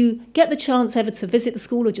 And if you get the chance ever to visit the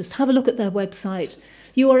school or just have a look at their website,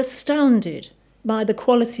 you are astounded by the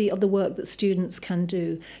quality of the work that students can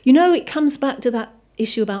do. You know, it comes back to that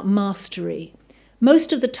issue about mastery.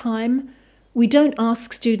 Most of the time, we don't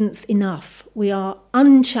ask students enough. We are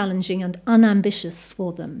unchallenging and unambitious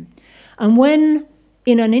for them. And when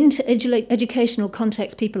in an educational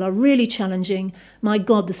context people are really challenging, my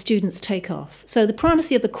God, the students take off. So the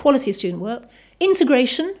primacy of the quality of student work,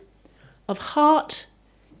 integration of heart,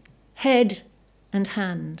 head and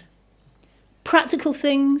hand. Practical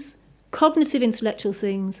things, cognitive intellectual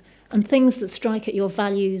things, and things that strike at your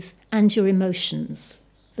values and your emotions.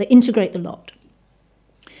 They integrate the lot.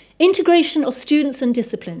 Integration of students and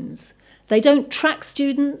disciplines. They don't track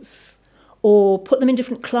students or put them in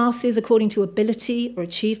different classes according to ability or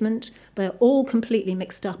achievement. They're all completely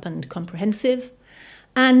mixed up and comprehensive.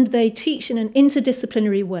 And they teach in an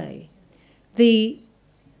interdisciplinary way. The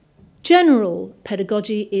general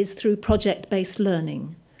pedagogy is through project-based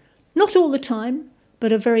learning. Not all the time,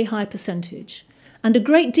 but a very high percentage. And a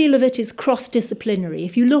great deal of it is cross-disciplinary.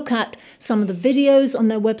 If you look at some of the videos on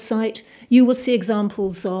their website, you will see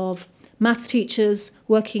examples of maths teachers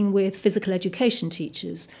working with physical education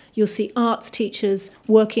teachers. You'll see arts teachers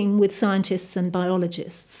working with scientists and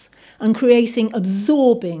biologists and creating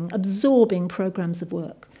absorbing programs of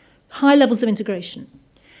work. High levels of integration.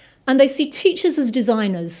 And they see teachers as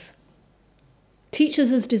designers.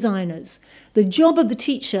 Teachers as designers. The job of the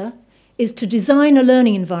teacher is to design a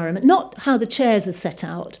learning environment, not how the chairs are set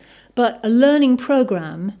out, but a learning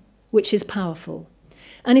program which is powerful.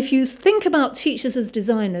 And if you think about teachers as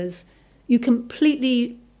designers, you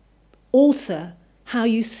completely alter how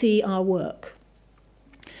you see our work.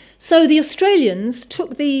 So the Australians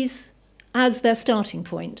took these as their starting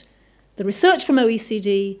point. The research from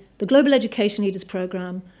OECD, the Global Education Leaders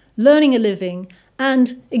Programme, Learning a Living,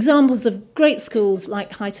 and examples of great schools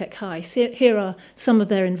like High Tech High. Here are some of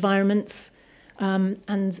their environments.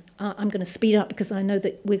 And I'm going to speed up because I know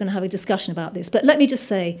that we're going to have a discussion about this. But let me just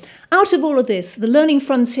say, out of all of this, the Learning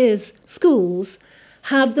Frontiers schools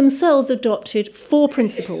have themselves adopted 4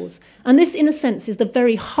 principles. And this, in a sense, is the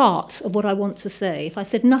very heart of what I want to say. If I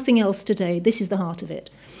said nothing else today, this is the heart of it.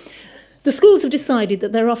 The schools have decided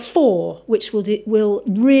that there are 4 which will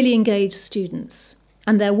really engage students.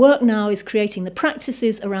 And their work now is creating the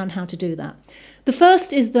practices around how to do that. The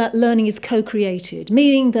first is that learning is co-created,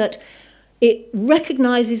 meaning that it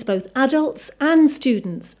recognises both adults and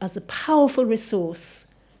students as a powerful resource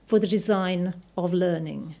for the design of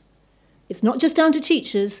learning. It's not just down to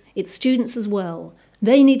teachers, it's students as well.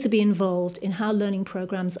 They need to be involved in how learning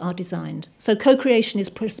programmes are designed. So co-creation is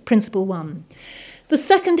principle 1. The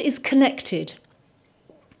second is connected.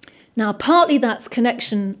 Now, partly that's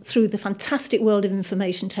connection through the fantastic world of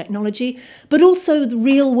information technology, but also the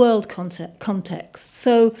real-world context.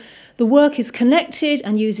 So the work is connected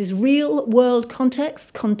and uses real-world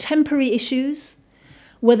context, contemporary issues,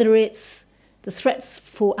 whether it's the threats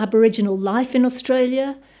for Aboriginal life in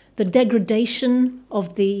Australia, the degradation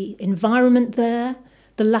of the environment there,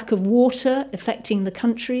 the lack of water affecting the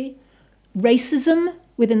country, racism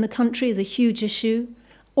within the country is a huge issue,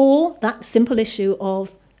 or that simple issue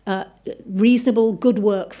of reasonable, good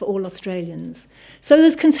work for all Australians. So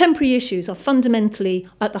those contemporary issues are fundamentally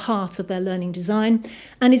at the heart of their learning design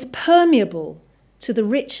and is permeable to the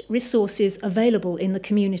rich resources available in the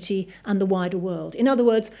community and the wider world. In other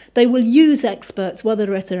words, they will use experts,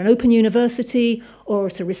 whether at an open university or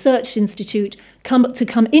at a research institute, to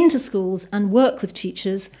come into schools and work with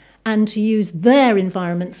teachers and to use their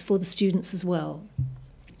environments for the students as well.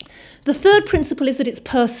 The third principle is that it's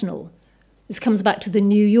personal. This comes back to the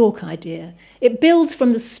New York idea. It builds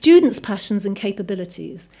from the students' passions and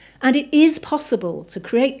capabilities, and it is possible to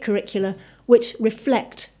create curricula which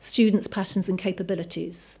reflect students' passions and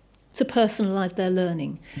capabilities, to personalise their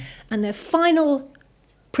learning. And their final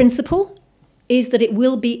principle is that it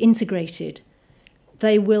will be integrated.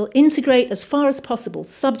 They will integrate as far as possible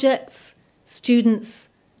subjects, students,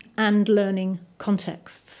 and learning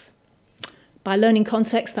contexts. By learning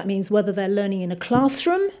context, that means whether they're learning in a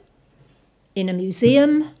classroom, in a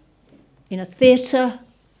museum, in a theatre,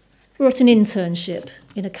 or at an internship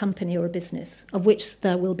in a company or a business, of which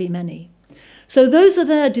there will be many. So those are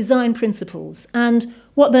their design principles. And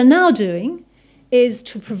what they're now doing is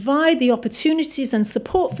to provide the opportunities and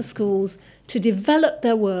support for schools to develop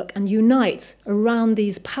their work and unite around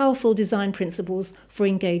these powerful design principles for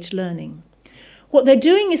engaged learning. What they're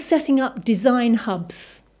doing is setting up design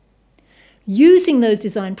hubs, using those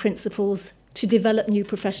design principles to develop new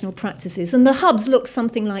professional practices. And the hubs look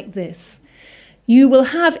something like this. You will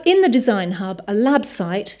have in the design hub a lab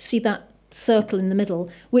site, see that circle in the middle,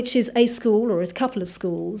 which is a school or a couple of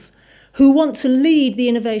schools who want to lead the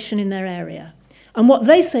innovation in their area. And what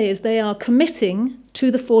they say is they are committing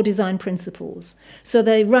to the 4 design principles. So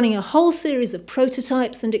they're running a whole series of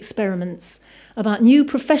prototypes and experiments about new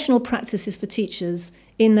professional practices for teachers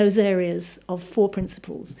in those areas of 4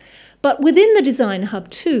 principles. But within the design hub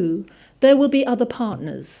too, there will be other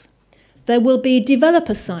partners. There will be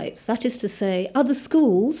developer sites, that is to say, other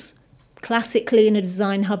schools. Classically, in a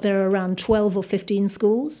design hub, there are around 12 or 15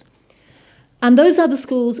 schools. And those other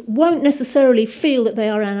schools won't necessarily feel that they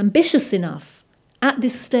are ambitious enough at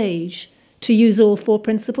this stage to use all 4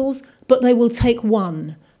 principles, but they will take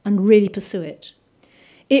one and really pursue it.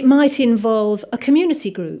 It might involve a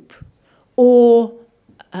community group or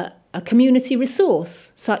a community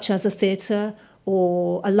resource, such as a theatre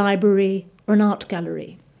or a library or an art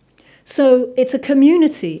gallery. So it's a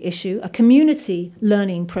community issue, a community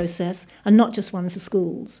learning process, and not just one for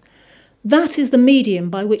schools. That is the medium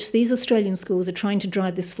by which these Australian schools are trying to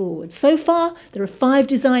drive this forward. So far, there are 5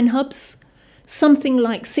 design hubs, something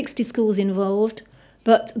like 60 schools involved,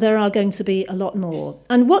 but there are going to be a lot more.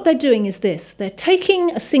 And what they're doing is this. They're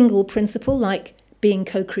taking a single principle, like being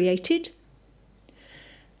co-created,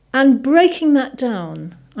 and breaking that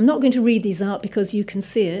down. I'm not going to read these out because you can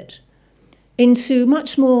see it, into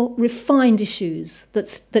much more refined issues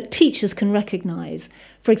that teachers can recognise.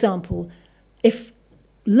 For example, if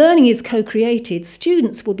learning is co-created,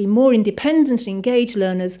 students will be more independent and engaged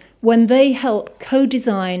learners when they help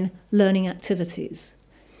co-design learning activities.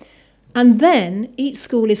 And then each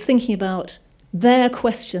school is thinking about their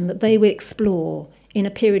question that they will explore in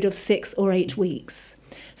a period of 6 or 8 weeks.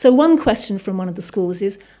 So one question from one of the schools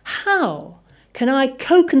is, how can I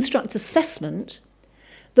co-construct assessment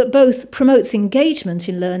that both promotes engagement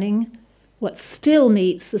in learning, what still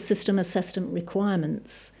meets the system assessment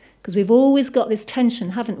requirements? Because we've always got this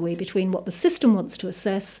tension, haven't we, between what the system wants to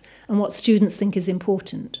assess and what students think is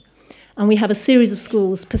important. And we have a series of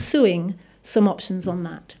schools pursuing some options on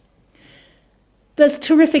that. There's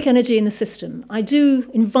terrific energy in the system. I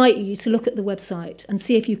do invite you to look at the website and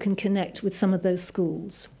see if you can connect with some of those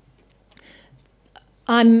schools.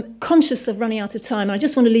 I'm conscious of running out of time. I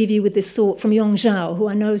just want to leave you with this thought from Yong Zhao, who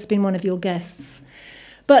I know has been one of your guests.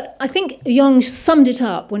 But I think Yong summed it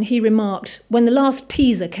up when he remarked, when the last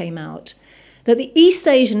PISA came out, that the East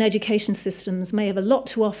Asian education systems may have a lot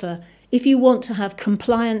to offer if you want to have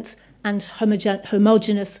compliant and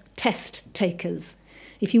homogeneous test takers.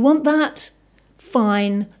 If you want that,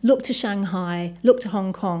 fine, look to Shanghai, look to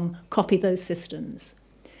Hong Kong, copy those systems.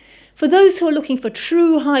 For those who are looking for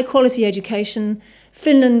true high-quality education,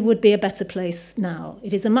 Finland would be a better place now.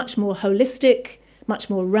 It is a much more holistic, much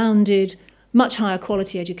more rounded, much higher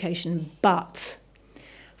quality education. But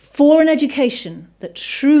for an education that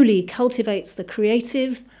truly cultivates the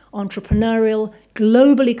creative, entrepreneurial,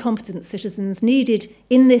 globally competent citizens needed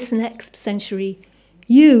in this next century,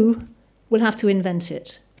 you will have to invent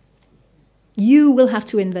it. You will have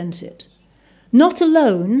to invent it. Not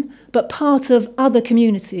alone, but part of other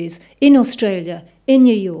communities in Australia, in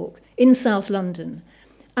New York, in South London.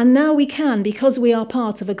 And now we can, because we are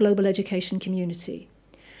part of a global education community.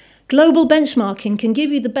 Global benchmarking can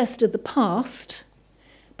give you the best of the past,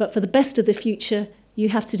 but for the best of the future, you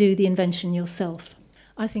have to do the invention yourself.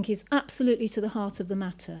 I think is absolutely to the heart of the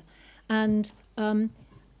matter. And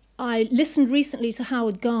I listened recently to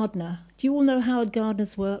Howard Gardner. Do you all know Howard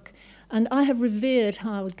Gardner's work? And I have revered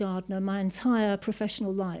Howard Gardner my entire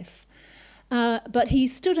professional life. But he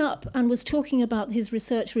stood up and was talking about his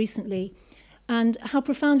research recently and how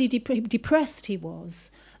profoundly depressed he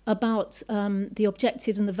was about the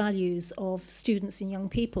objectives and the values of students and young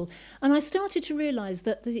people. And I started to realize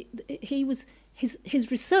that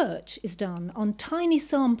his research is done on tiny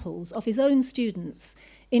samples of his own students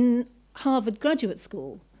in Harvard Graduate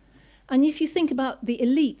School. And if you think about the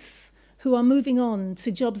elites who are moving on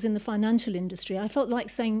to jobs in the financial industry, I felt like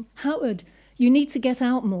saying, Howard, you need to get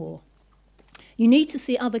out more. You need to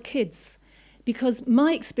see other kids. Because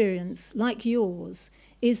my experience, like yours,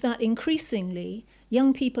 is that increasingly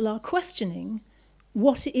young people are questioning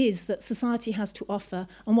what it is that society has to offer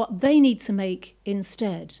and what they need to make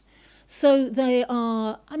instead. So they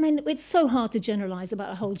are, I mean, it's so hard to generalize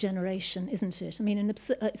about a whole generation, isn't it? I mean,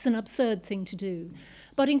 it's an absurd thing to do.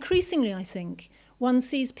 But increasingly, I think, one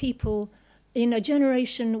sees people in a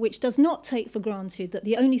generation which does not take for granted that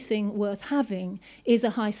the only thing worth having is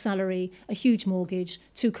a high salary, a huge mortgage,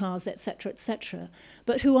 2 cars, etc.,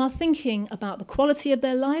 but who are thinking about the quality of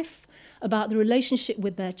their life, about the relationship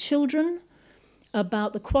with their children,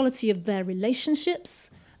 about the quality of their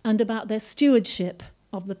relationships, and about their stewardship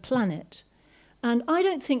of the planet. And I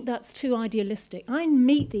don't think that's too idealistic. I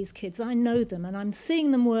meet these kids, I know them, and I'm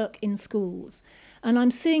seeing them work in schools. And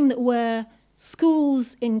I'm seeing that where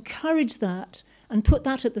schools encourage that and put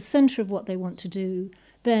that at the centre of what they want to do,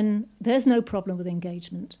 then there's no problem with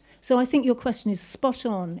engagement. So I think your question is spot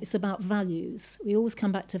on. It's about values. We always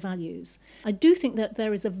come back to values. I do think that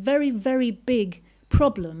there is a very, very big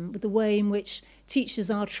problem with the way in which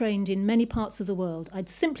teachers are trained in many parts of the world. I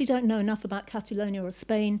simply don't know enough about Catalonia or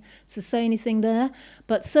Spain to say anything there,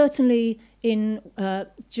 but certainly in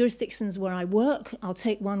jurisdictions where I work, I'll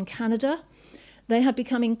take one, Canada, they have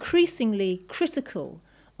become increasingly critical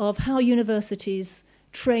of how universities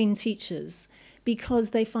train teachers because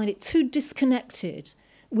they find it too disconnected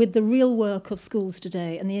with the real work of schools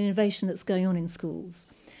today and the innovation that's going on in schools.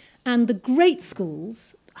 And the great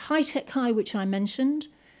schools, High Tech High, which I mentioned,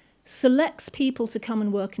 selects people to come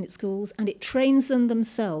and work in its schools and it trains them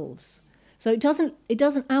themselves. So it doesn't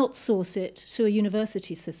outsource it to a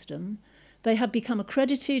university system. They have become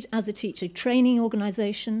accredited as a teacher training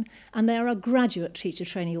organisation, and they are a graduate teacher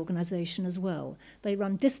training organisation as well. They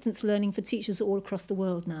run distance learning for teachers all across the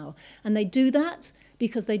world now. And they do that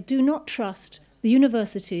because they do not trust the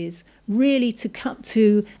universities really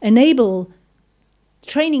to enable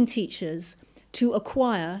training teachers to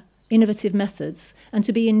acquire innovative methods and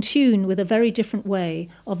to be in tune with a very different way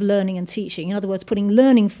of learning and teaching. In other words, putting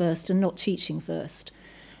learning first and not teaching first.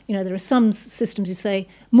 You know, there are some systems who say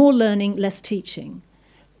more learning, less teaching.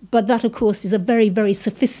 But that, of course, is a very, very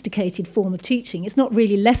sophisticated form of teaching. It's not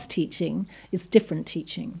really less teaching, it's different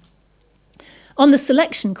teaching. On the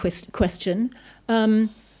selection question,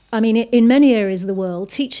 I mean, in many areas of the world,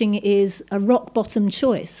 teaching is a rock-bottom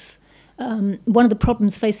choice. one of the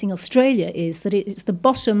problems facing Australia is that it's the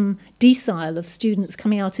bottom decile of students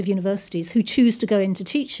coming out of universities who choose to go into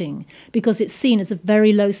teaching because it's seen as a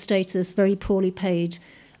very low status, very poorly paid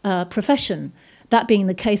profession. That being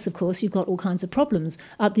the case, of course, you've got all kinds of problems.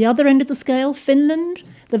 At the other end of the scale, Finland,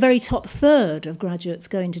 the very top third of graduates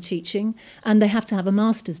go into teaching, and they have to have a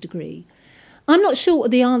master's degree. I'm not sure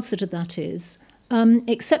what the answer to that is,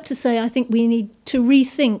 except to say I think we need to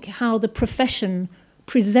rethink how the profession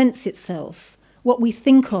presents itself, what we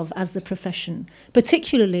think of as the profession,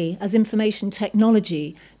 particularly as information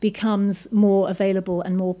technology becomes more available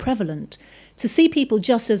and more prevalent. To see people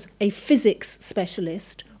just as a physics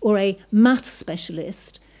specialist or a math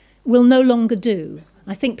specialist will no longer do.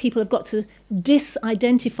 I think people have got to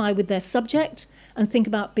disidentify with their subject and think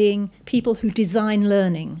about being people who design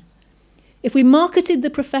learning. If we marketed the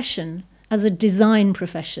profession as a design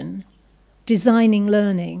profession, designing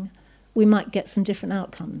learning, we might get some different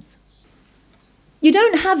outcomes. You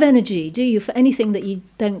don't have energy, do you, for anything that you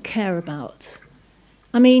don't care about?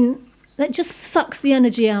 I mean, that just sucks the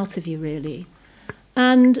energy out of you, really.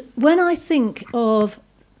 And when I think of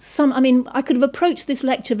I could have approached this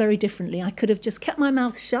lecture very differently. I could have just kept my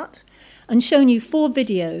mouth shut and shown you 4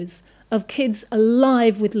 videos of kids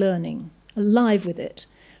alive with learning, alive with it,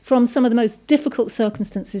 from some of the most difficult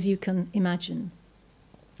circumstances you can imagine.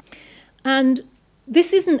 And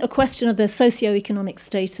this isn't a question of their socioeconomic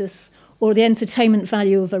status or the entertainment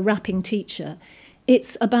value of a rapping teacher.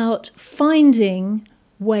 It's about finding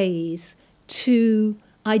ways to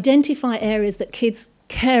identify areas that kids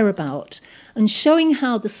care about and showing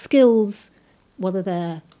how the skills, whether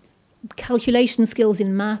they're calculation skills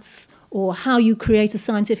in maths or how you create a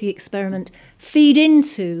scientific experiment, feed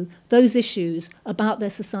into those issues about their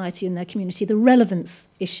society and their community, the relevance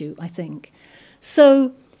issue, I think.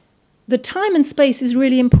 So the time and space is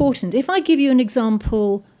really important. If I give you an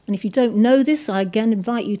example, and if you don't know this, I again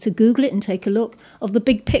invite you to Google it and take a look, of the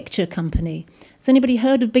Big Picture company. Has anybody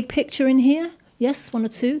heard of Big Picture in here? Yes, 1 or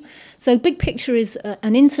 2. So Big Picture is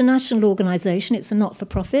an international organisation. It's a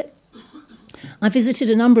not-for-profit. I visited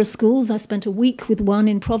a number of schools. I spent a week with one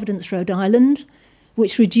in Providence, Rhode Island,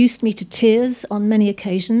 which reduced me to tears on many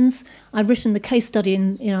occasions. I've written the case study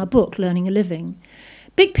in our book, Learning a Living.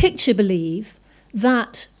 Big Picture believe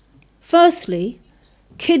that, firstly,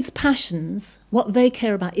 kids' passions, what they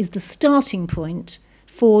care about, is the starting point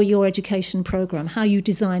for your education programme, how you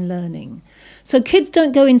design learning. So kids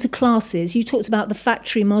don't go into classes. You talked about the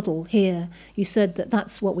factory model here. You said that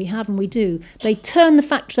that's what we have, and we do. They turn the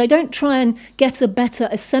factory. They don't try and get a better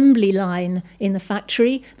assembly line in the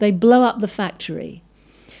factory. They blow up the factory.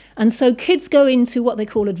 And so kids go into what they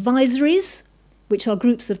call advisories, which are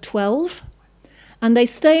groups of 12, and they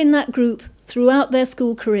stay in that group throughout their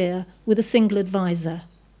school career with a single advisor.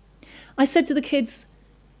 I said to the kids,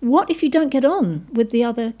 what if you don't get on with the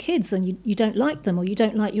other kids and you don't like them or you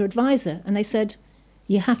don't like your advisor? And they said,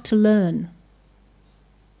 you have to learn,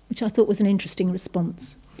 which I thought was an interesting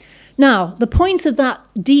response. Now, the point of that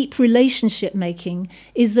deep relationship making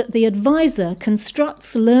is that the advisor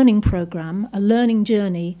constructs a learning program, a learning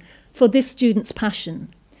journey for this student's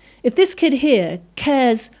passion. If this kid here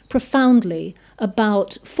cares profoundly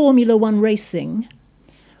about Formula One racing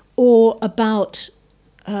or about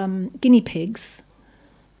guinea pigs,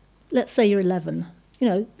 let's say you're 11, you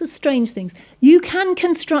know, the strange things. You can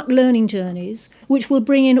construct learning journeys which will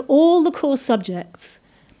bring in all the core subjects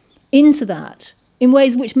into that in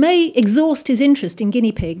ways which may exhaust his interest in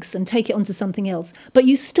guinea pigs and take it onto something else. But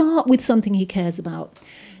you start with something he cares about.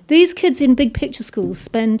 These kids in Big Picture schools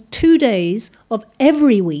spend 2 days of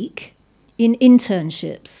every week in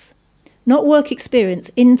internships. Not work experience,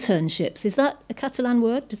 internships. Is that a Catalan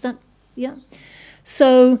word? Does that, yeah?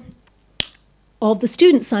 So, of the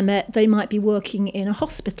students I met, they might be working in a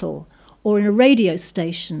hospital or in a radio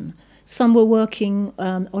station. Some were working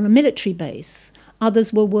on a military base.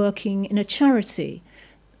 Others were working in a charity.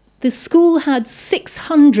 The school had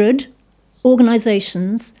 600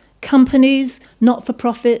 organisations, companies,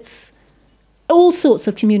 not-for-profits, all sorts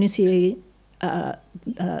of community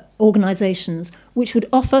organisations which would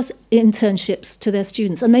offer internships to their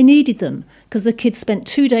students. And they needed them because the kids spent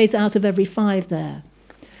 2 days out of every 5 there.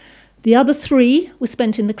 The other 3 were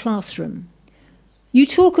spent in the classroom. You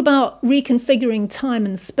talk about reconfiguring time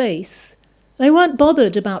and space. They weren't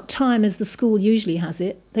bothered about time as the school usually has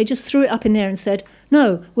it. They just threw it up in there and said,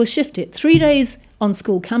 no, we'll shift it. 3 days on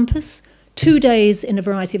school campus, 2 days in a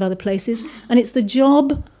variety of other places, and it's the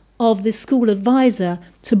job of the school advisor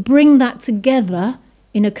to bring that together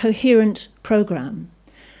in a coherent programme.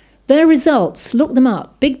 Their results, look them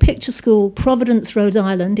up. Big Picture School, Providence, Rhode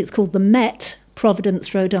Island. It's called the Met,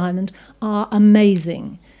 Providence, Rhode Island, are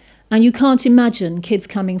amazing. And you can't imagine kids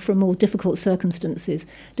coming from more difficult circumstances.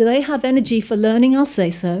 Do they have energy for learning? I'll say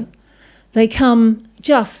so. They come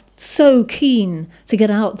just so keen to get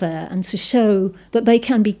out there and to show that they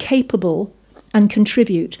can be capable and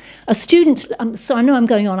contribute. A student, so I know I'm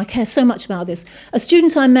going on, I care so much about this. A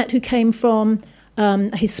student I met who came from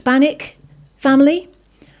a Hispanic family.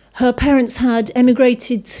 Her parents had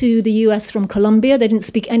emigrated to the US from Colombia. They didn't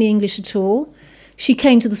speak any English at all. She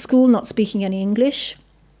came to the school not speaking any English.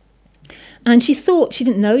 And she thought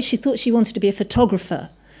she wanted to be a photographer.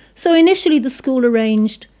 So initially the school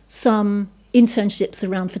arranged some internships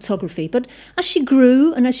around photography. But as she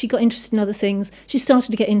grew and as she got interested in other things, she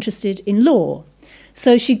started to get interested in law.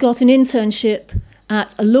 So she got an internship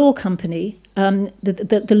at a law company,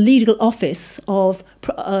 the legal office of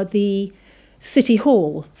the City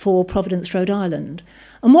Hall for Providence, Rhode Island.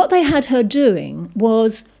 And what they had her doing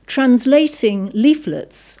was translating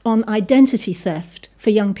leaflets on identity theft for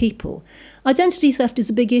young people. Identity theft is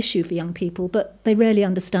a big issue for young people, but they rarely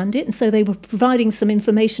understand it, and so they were providing some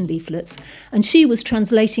information leaflets, and she was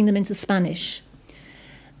translating them into Spanish.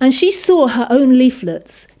 And she saw her own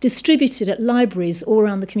leaflets distributed at libraries all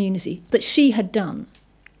around the community that she had done.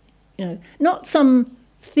 You know, not some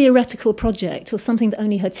theoretical project or something that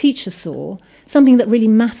only her teacher saw, something that really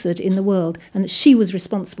mattered in the world, and that she was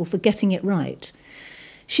responsible for getting it right.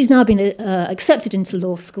 She's now been accepted into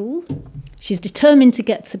law school. She's determined to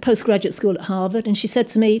get to postgraduate school at Harvard. And she said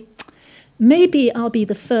to me, maybe I'll be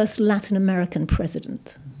the first Latin American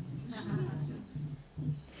president.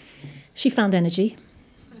 She found energy.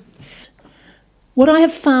 What I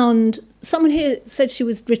have found, someone here said she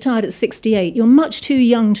was retired at 68. You're much too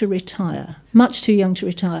young to retire, much too young to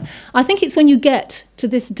retire. I think it's when you get to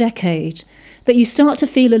this decade that you start to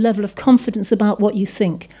feel a level of confidence about what you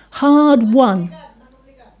think. Hard won.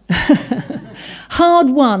 Hard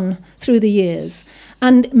won through the years.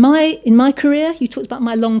 And in my career, you talked about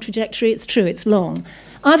my long trajectory. It's true, it's long.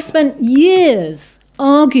 I've spent years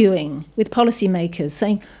arguing with policymakers,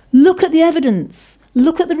 saying, look at the evidence,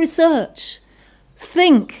 look at the research,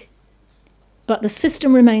 think. But the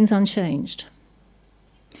system remains unchanged.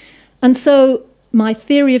 And so my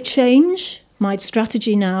theory of change, my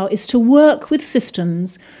strategy now, is to work with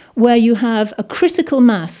systems where you have a critical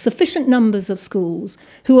mass, sufficient numbers of schools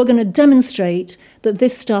who are going to demonstrate that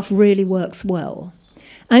this stuff really works well.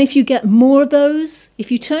 And if you get more of those,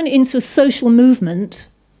 if you turn it into a social movement,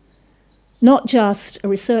 not just a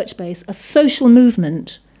research base, a social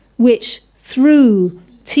movement, which through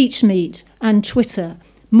TeachMeet and Twitter,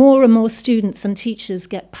 more and more students and teachers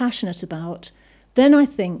get passionate about, then I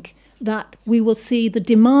think that we will see the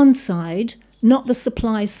demand side, not the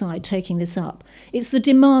supply side, taking this up. It's the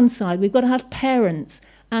demand side. We've got to have parents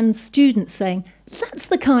and students saying, that's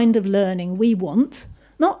the kind of learning we want,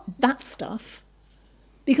 not that stuff.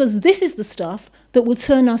 Because this is the stuff that will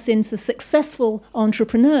turn us into successful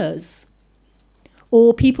entrepreneurs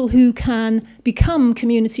or people who can become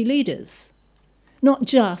community leaders, not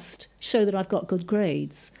just show that I've got good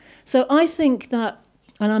grades. So I think that,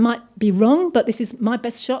 and I might be wrong, but this is my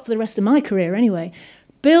best shot for the rest of my career anyway,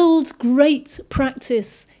 build great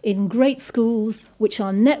practice in great schools which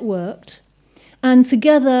are networked, and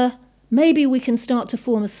together maybe we can start to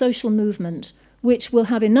form a social movement which will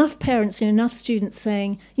have enough parents and enough students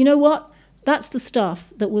saying, you know what, that's the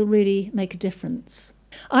stuff that will really make a difference.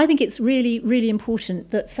 I think it's really, really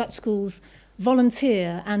important that such schools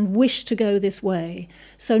volunteer and wish to go this way.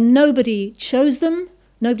 So nobody chose them,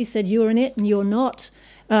 nobody said you're in it and you're not.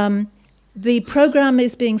 The programme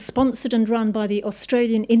is being sponsored and run by the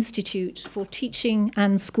Australian Institute for Teaching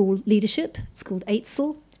and School Leadership. It's called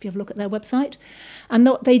AITSL, if you have a look at their website. And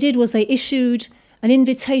what they did was they issued an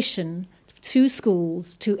invitation to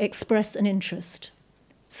schools to express an interest.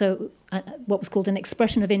 So what was called an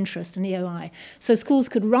expression of interest, an EOI. So schools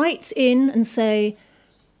could write in and say,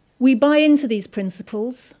 we buy into these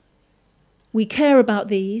principles, we care about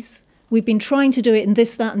these, we've been trying to do it in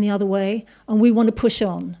this, that, and the other way, and we want to push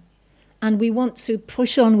on. And we want to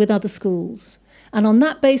push on with other schools. And on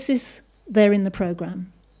that basis, they're in the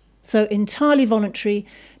programme. So entirely voluntary,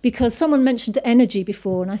 because someone mentioned energy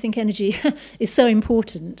before, and I think energy is so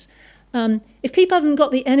important. If people haven't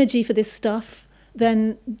got the energy for this stuff,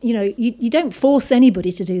 then you don't force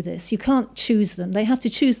anybody to do this. You can't choose them. They have to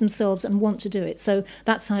choose themselves and want to do it. So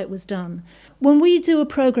that's how it was done. When we do a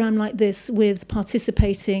programme like this with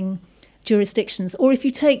participating jurisdictions, or if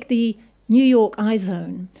you take the New York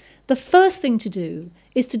iZone, the first thing to do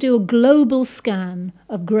is to do a global scan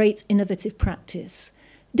of great innovative practice.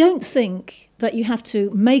 Don't think that you have to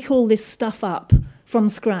make all this stuff up from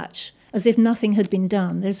scratch as if nothing had been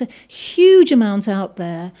done. There's a huge amount out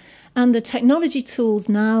there, And the technology tools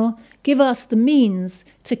now give us the means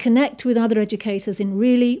to connect with other educators in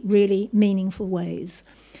really, really meaningful ways.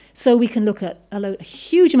 So we can look at a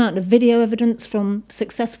huge amount of video evidence from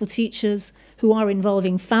successful teachers who are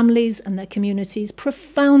involving families and their communities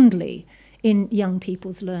profoundly in young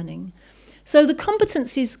people's learning. So the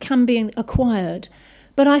competencies can be acquired,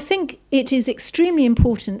 but I think it is extremely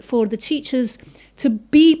important for the teachers to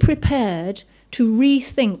be prepared to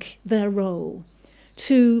rethink their role,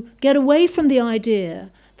 to get away from the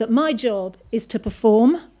idea that my job is to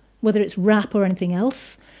perform, whether it's rap or anything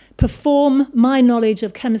else, perform my knowledge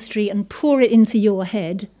of chemistry and pour it into your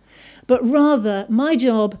head, but rather my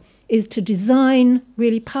job is to design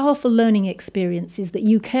really powerful learning experiences that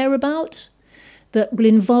you care about, that will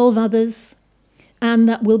involve others, and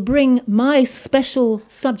that will bring my special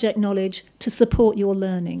subject knowledge to support your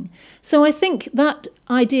learning. So I think that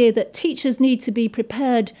idea that teachers need to be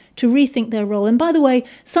prepared to rethink their role, and by the way,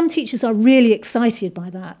 some teachers are really excited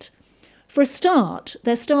by that. For a start,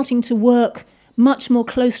 they're starting to work much more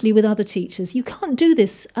closely with other teachers. You can't do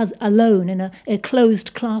this as alone in a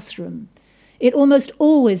closed classroom. It almost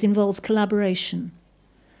always involves collaboration.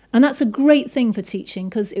 And that's a great thing for teaching,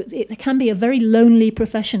 because it can be a very lonely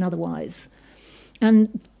profession otherwise.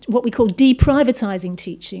 And what we call deprivatizing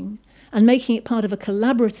teaching and making it part of a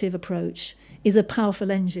collaborative approach is a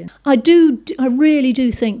powerful engine. I really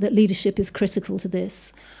do think that leadership is critical to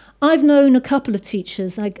this. I've known a couple of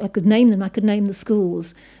teachers, I could name them, I could name the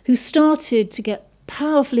schools, who started to get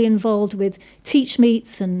powerfully involved with teach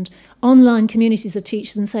meets and online communities of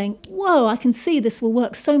teachers and saying, whoa, I can see this will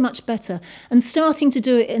work so much better, and starting to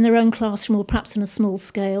do it in their own classroom or perhaps on a small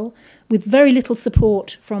scale with very little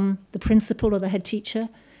support from the principal or the head teacher.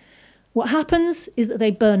 What happens is that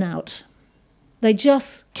they burn out. They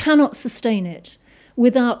just cannot sustain it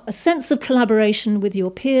without a sense of collaboration with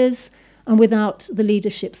your peers and without the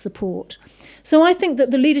leadership support. So I think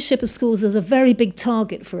that the leadership of schools is a very big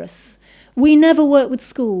target for us. We never work with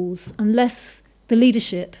schools unless the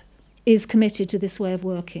leadership is committed to this way of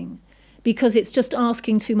working, because it's just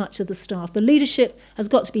asking too much of the staff. The leadership has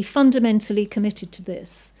got to be fundamentally committed to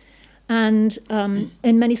this. And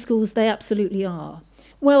in many schools, they absolutely are.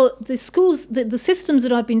 Well, the schools, the systems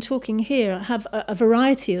that I've been talking here have a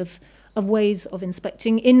variety of ways of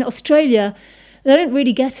inspecting. In Australia, they don't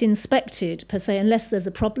really get inspected, per se, unless there's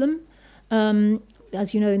a problem.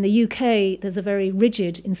 As you know, in the UK, there's a very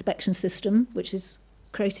rigid inspection system, which is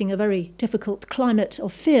creating a very difficult climate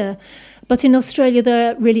of fear. But in Australia,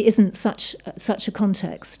 there really isn't such a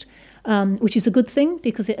context, which is a good thing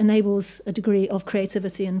because it enables a degree of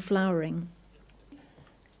creativity and flowering.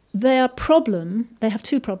 They have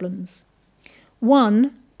two problems.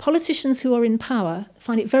 One, politicians who are in power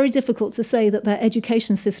find it very difficult to say that their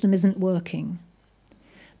education system isn't working.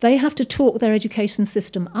 They have to talk their education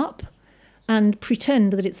system up and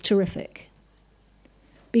pretend that it's terrific,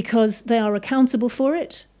 because they are accountable for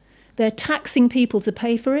it, they're taxing people to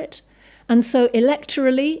pay for it, and so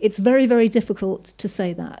electorally it's very, very difficult to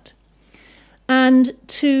say that. And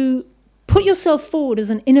to put yourself forward as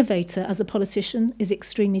an innovator, as a politician, is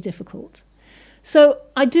extremely difficult. So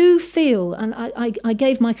I do feel, and I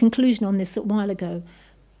gave my conclusion on this a while ago,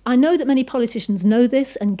 I know that many politicians know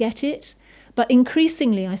this and get it, but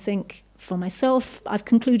increasingly, I think, for myself, I've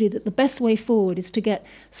concluded that the best way forward is to get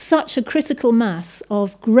such a critical mass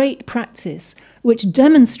of great practice which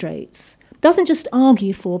demonstrates, doesn't just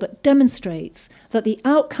argue for, but demonstrates that the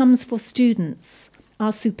outcomes for students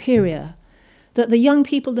are superior, that the young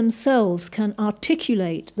people themselves can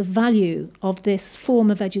articulate the value of this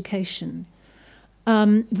form of education,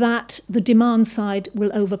 that the demand side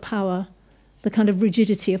will overpower the kind of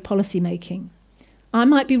rigidity of policy making. I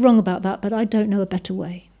might be wrong about that, but I don't know a better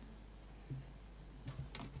way.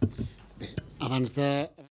 Abans de